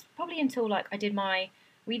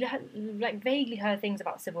we'd like vaguely heard things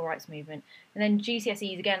about the civil rights movement, and then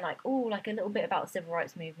GCSEs again, like, oh, like a little bit about the civil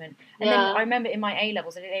rights movement. And then I remember in my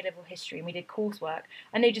A-levels, I did A-level history, and we did coursework,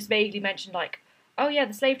 and they just vaguely mentioned like, oh yeah,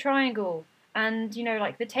 the slave triangle, And you know,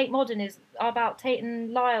 like the Tate Modern is about Tate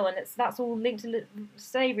and Lyle, and that's all linked to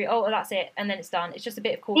slavery. Oh, that's it, and then it's done. It's just a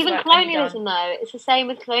bit of coursework. Even colonialism, though, it's the same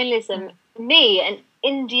with colonialism. Me, an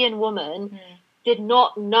Indian woman, did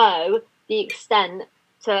not know the extent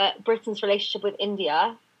to Britain's relationship with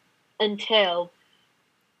India until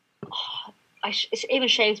it even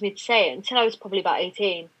shames me to say it, until I was probably about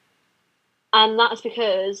 18, and that's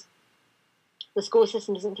because the school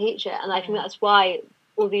system doesn't teach it, and I think that's why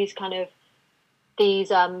all these kind of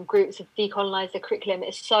groups have decolonised their curriculum.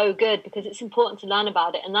 It's so good because it's important to learn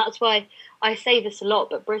about it, and that's why I say this a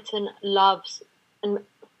lot, but Britain loves and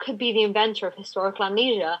could be the inventor of historical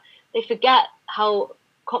amnesia. They forget how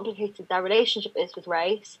complicated their relationship is with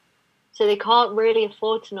race, so they can't really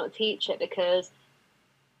afford to not teach it because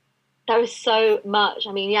there is so much.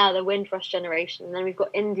 I mean, yeah, the Windrush generation, and then we've got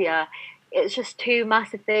India. It's just two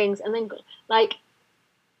massive things, and then like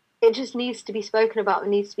it just needs to be spoken about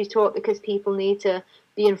and needs to be taught because people need to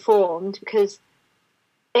be informed because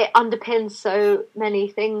it underpins so many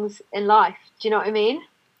things in life. Do you know what I mean?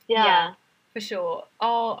 Yeah, for sure.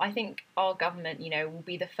 I think our government, you know, will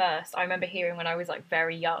be the first. I remember hearing when I was like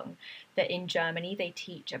very young that in Germany they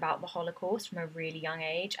teach about the Holocaust from a really young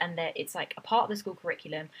age, and that it's like a part of the school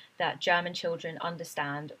curriculum that German children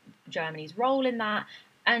understand Germany's role in that,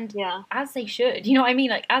 and as they should. You know what I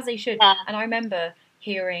mean? Like as they should. Yeah. And I remember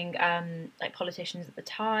hearing like politicians at the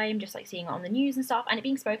time, just like seeing it on the news and stuff, and it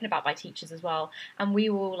being spoken about by teachers as well, and we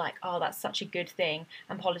were all like, oh, that's such a good thing,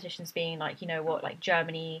 and politicians being like, you know what, like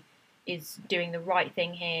Germany is doing the right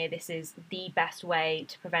thing here, this is the best way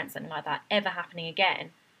to prevent something like that ever happening again.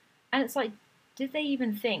 And it's like, did they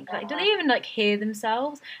even think, like, do they even like hear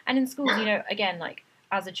themselves? And in schools, you know, again, like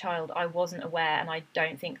as a child I wasn't aware, and I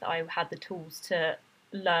don't think that I had the tools to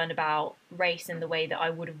learn about race in the way that I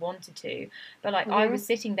would have wanted to, but like I was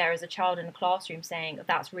sitting there as a child in a classroom saying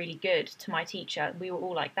that's really good to my teacher. We were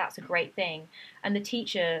all like, that's a great thing, and the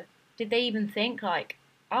teacher, did they even think like,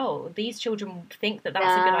 oh, these children think that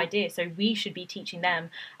that's a good idea, so we should be teaching them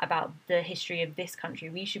about the history of this country,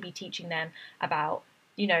 we should be teaching them about,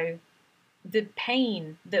 you know, the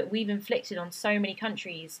pain that we've inflicted on so many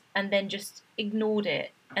countries, and then just ignored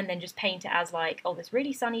it and then just paint it as like, oh, this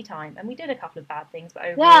really sunny time, and we did a couple of bad things, but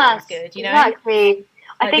overall it was good, you know? Exactly. Like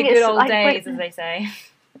I think the good it's old like days, Britain, as they say.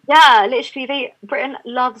 Yeah, literally, Britain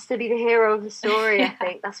loves to be the hero of the story. I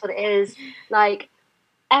think that's what it is. Like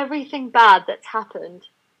everything bad that's happened,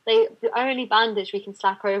 the only bandage we can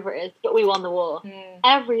slap over it is, but we won the war.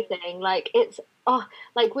 Everything, like it's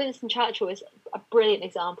like Winston Churchill is a brilliant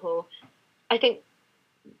example. I think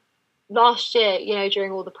last year, you know,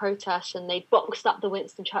 during all the protests, and they boxed up the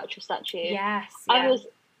Winston Churchill statue. Yes,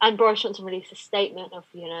 and Boris Johnson released a statement of,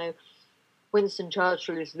 you know, Winston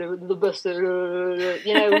Churchill is the best. You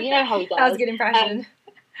know how he does. That was a good impression.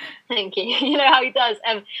 Thank you. You know how he does.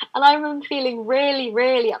 And I remember feeling really,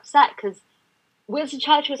 really upset because Winston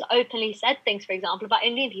Churchill has openly said things, for example, about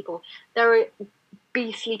Indian people. They're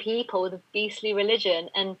beastly people with a beastly religion,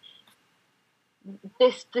 and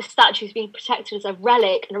this statue is being protected as a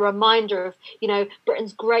relic and a reminder of, you know,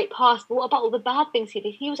 Britain's great past. But what about all the bad things he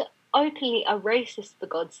did? He was openly a racist, for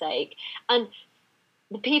God's sake. And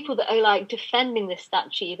the people that are like defending this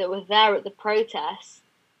statue that were there at the protests,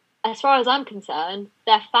 as far as I'm concerned,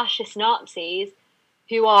 they're fascist Nazis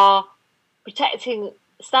who are protecting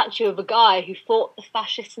the statue of a guy who fought the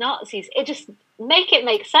fascist Nazis. It just make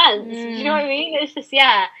sense. Do you know what I mean? It's just,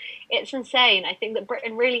 it's insane. I think that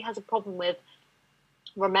Britain really has a problem with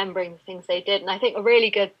remembering the things they did, and I think a really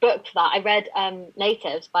good book for that, I read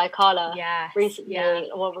Natives by Carla recently,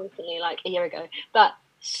 like a year ago, but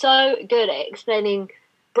so good at explaining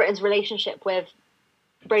Britain's relationship with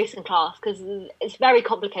race and class, because it's very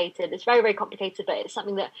complicated. It's very, very complicated, but it's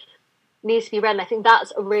something that needs to be read, and I think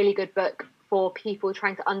that's a really good book for people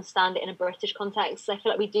trying to understand it in a British context. I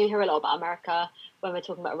feel like we do hear a lot about America when we're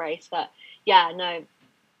talking about race, but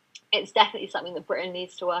it's definitely something that Britain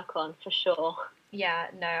needs to work on, for sure. Yeah,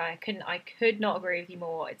 no, I could not agree with you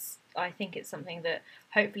more. I think it's something that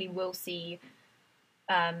hopefully we'll see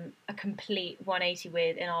a complete 180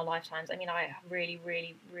 with in our lifetimes. I mean, I really,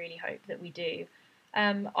 really, really hope that we do.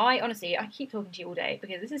 I keep talking to you all day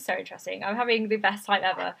because this is so interesting. I'm having the best time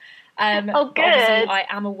ever. Oh, good. Obviously, I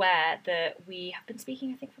am aware that we have been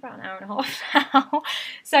speaking, I think, for about an hour and a half now.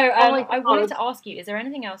 So I wanted to ask you, is there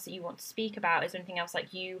anything else that you want to speak about? Is there anything else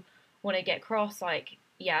like you want to get across? Like,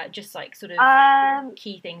 just like sort of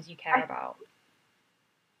key things you care about.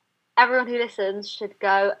 Everyone who listens should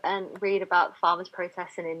go and read about the farmers'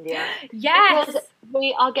 protests in India. Yes! Because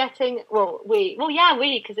we are getting,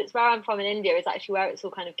 because it's where I'm from in India, is actually where it's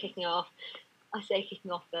all kind of kicking off. I say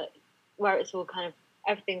kicking off, but where it's all kind of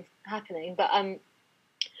everything's happening. But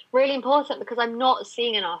really important because I'm not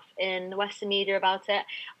seeing enough in the Western media about it.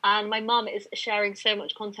 And my mum is sharing so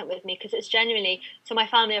much content with me because it's genuinely, so my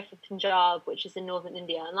family are from Punjab, which is in northern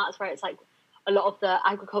India, and that's where it's like a lot of the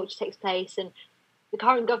agriculture takes place. And the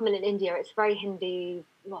current government in India, it's very Hindu,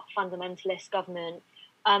 fundamentalist government.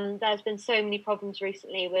 There's been so many problems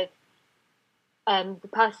recently with the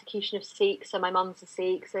persecution of Sikhs. So my mum's a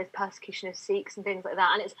Sikh, so there's persecution of Sikhs and things like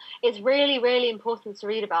that. And it's really, really important to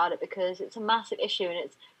read about it because it's a massive issue, and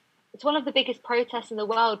it's one of the biggest protests in the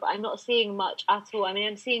world, but I'm not seeing much at all. I mean,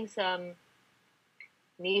 I'm seeing some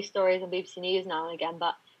news stories on BBC News now and again,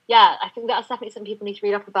 but yeah, I think that's definitely something people need to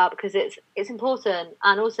read up about because it's important,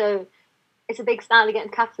 and also it's a big stand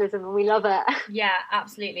against capitalism, and we love it. Yeah,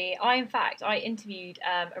 absolutely. I interviewed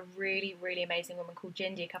a really, really amazing woman called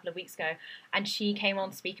Jindy a couple of weeks ago, and she came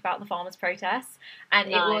on to speak about the farmers' protests, and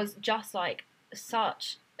It was just like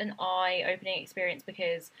such an eye-opening experience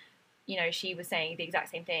because, you know, she was saying the exact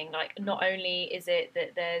same thing. Like, not only is it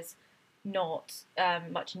that there's not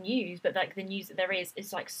much news, but like the news that there is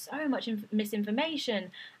like so much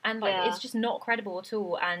misinformation, and like it's just not credible at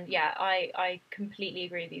all. And yeah, I completely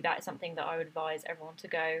agree with you. That is something that I would advise everyone to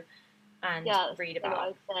go and read about. What I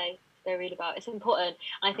would say to go read about. It's important.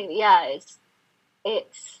 And I think that,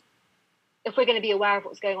 it's if we're going to be aware of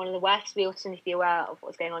what's going on in the West, we also need to be aware of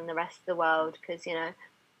what's going on in the rest of the world, because, you know,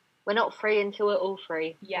 we're not free until we're all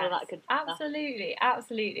free. Yes, all that good absolutely, stuff.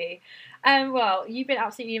 Absolutely. Well, you've been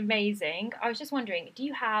absolutely amazing. I was just wondering, do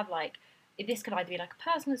you have, like, this could either be like a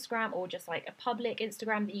personal Instagram or just like a public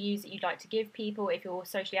Instagram that you use that you'd like to give people if you're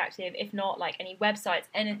socially active? If not, like any websites,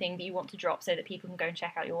 anything that you want to drop so that people can go and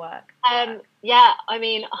check out your work? Yeah, I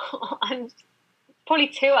mean, I'm probably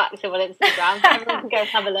too active on Instagram, so everyone can go and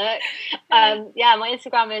have a look. Yeah, my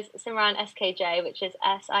Instagram is Simran SKJ, which is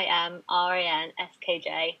SIMRAN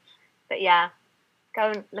SKJ. But yeah, go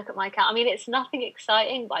and look at my account. I mean, it's nothing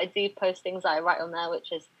exciting, but I do post things that I write on there,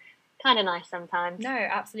 which is kind of nice sometimes. No,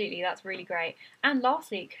 absolutely, that's really great. And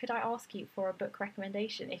lastly, could I ask you for a book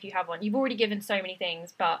recommendation if you have one? You've already given so many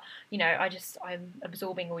things, but you know, I'm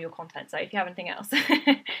absorbing all your content, so if you have anything else.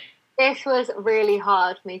 This was really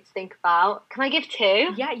hard for me to think about. Can I give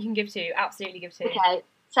two? Yeah, you can give two. Absolutely give two. Okay,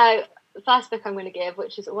 so the first book I'm going to give,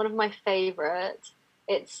 which is one of my favourite.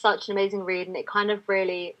 It's such an amazing read, and it kind of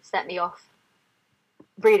really set me off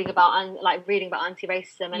reading about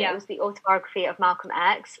anti-racism, and it was the autobiography of Malcolm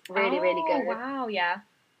X. Really, really good. Wow, yeah.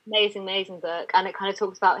 Amazing book, and it kind of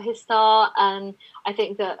talks about his start, and I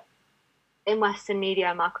think that in Western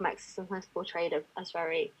media, Malcolm X is sometimes portrayed as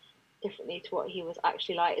very differently to what he was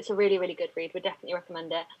actually like. It's a really, really good read. Would definitely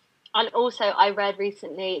recommend it. And also, I read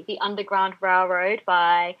recently The Underground Railroad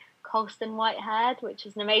by Colston Whitehead, which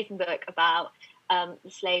is an amazing book about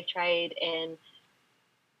the slave trade in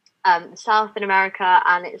South in America,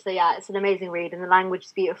 and it's an amazing read, and the language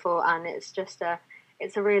is beautiful, and it's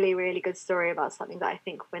a really, really good story about something that I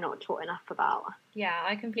think we're not taught enough about. Yeah,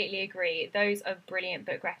 I completely agree. Those are brilliant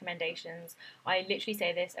book recommendations. I literally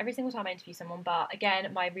say this every single time I interview someone, but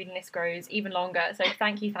again, my reading list grows even longer. So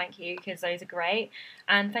thank you, because those are great.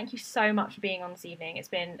 And thank you so much for being on this evening. It's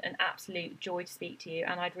been an absolute joy to speak to you,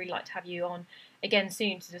 and I'd really like to have you on again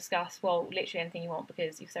soon to discuss, well, literally anything you want,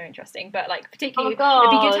 because you're so interesting. But like particularly,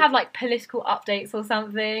 it'd be good to have like political updates or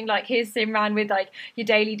something. Like, here's Simran with like your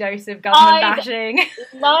daily dose of government bashing.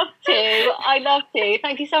 I'd love to.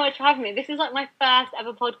 Thank you so much for having me. This is like my first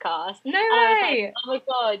ever podcast. No way! Like, oh my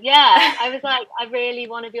god, yeah. I was like, I really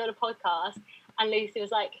want to be on a podcast. And Lucy was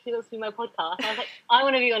like, who wants to be my podcast? And I was like, I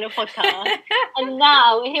want to be on a podcast. And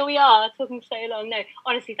now, here we are, talking so long. No,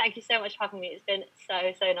 honestly, thank you so much for having me. It's been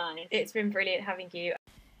so nice. It's been brilliant having you.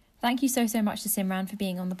 Thank you so much to Simran for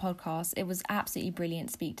being on the podcast. It was absolutely brilliant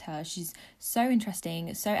to speak to her. She's so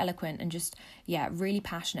interesting, so eloquent, and just, really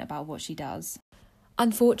passionate about what she does.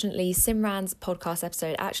 Unfortunately, Simran's podcast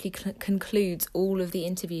episode actually concludes all of the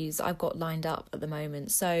interviews I've got lined up at the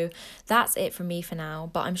moment. So that's it from me for now,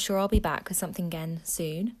 but I'm sure I'll be back with something again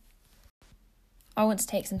soon. I want to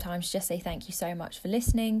take some time to just say thank you so much for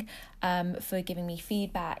listening, for giving me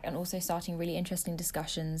feedback, and also starting really interesting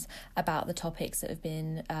discussions about the topics that have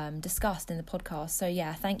been discussed in the podcast. So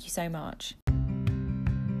thank you so much.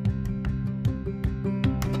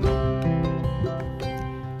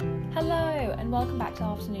 Welcome back to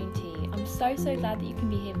Afternoon Tea. I'm so glad that you can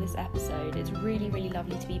be here for this episode. It's really, really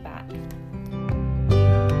lovely to be back.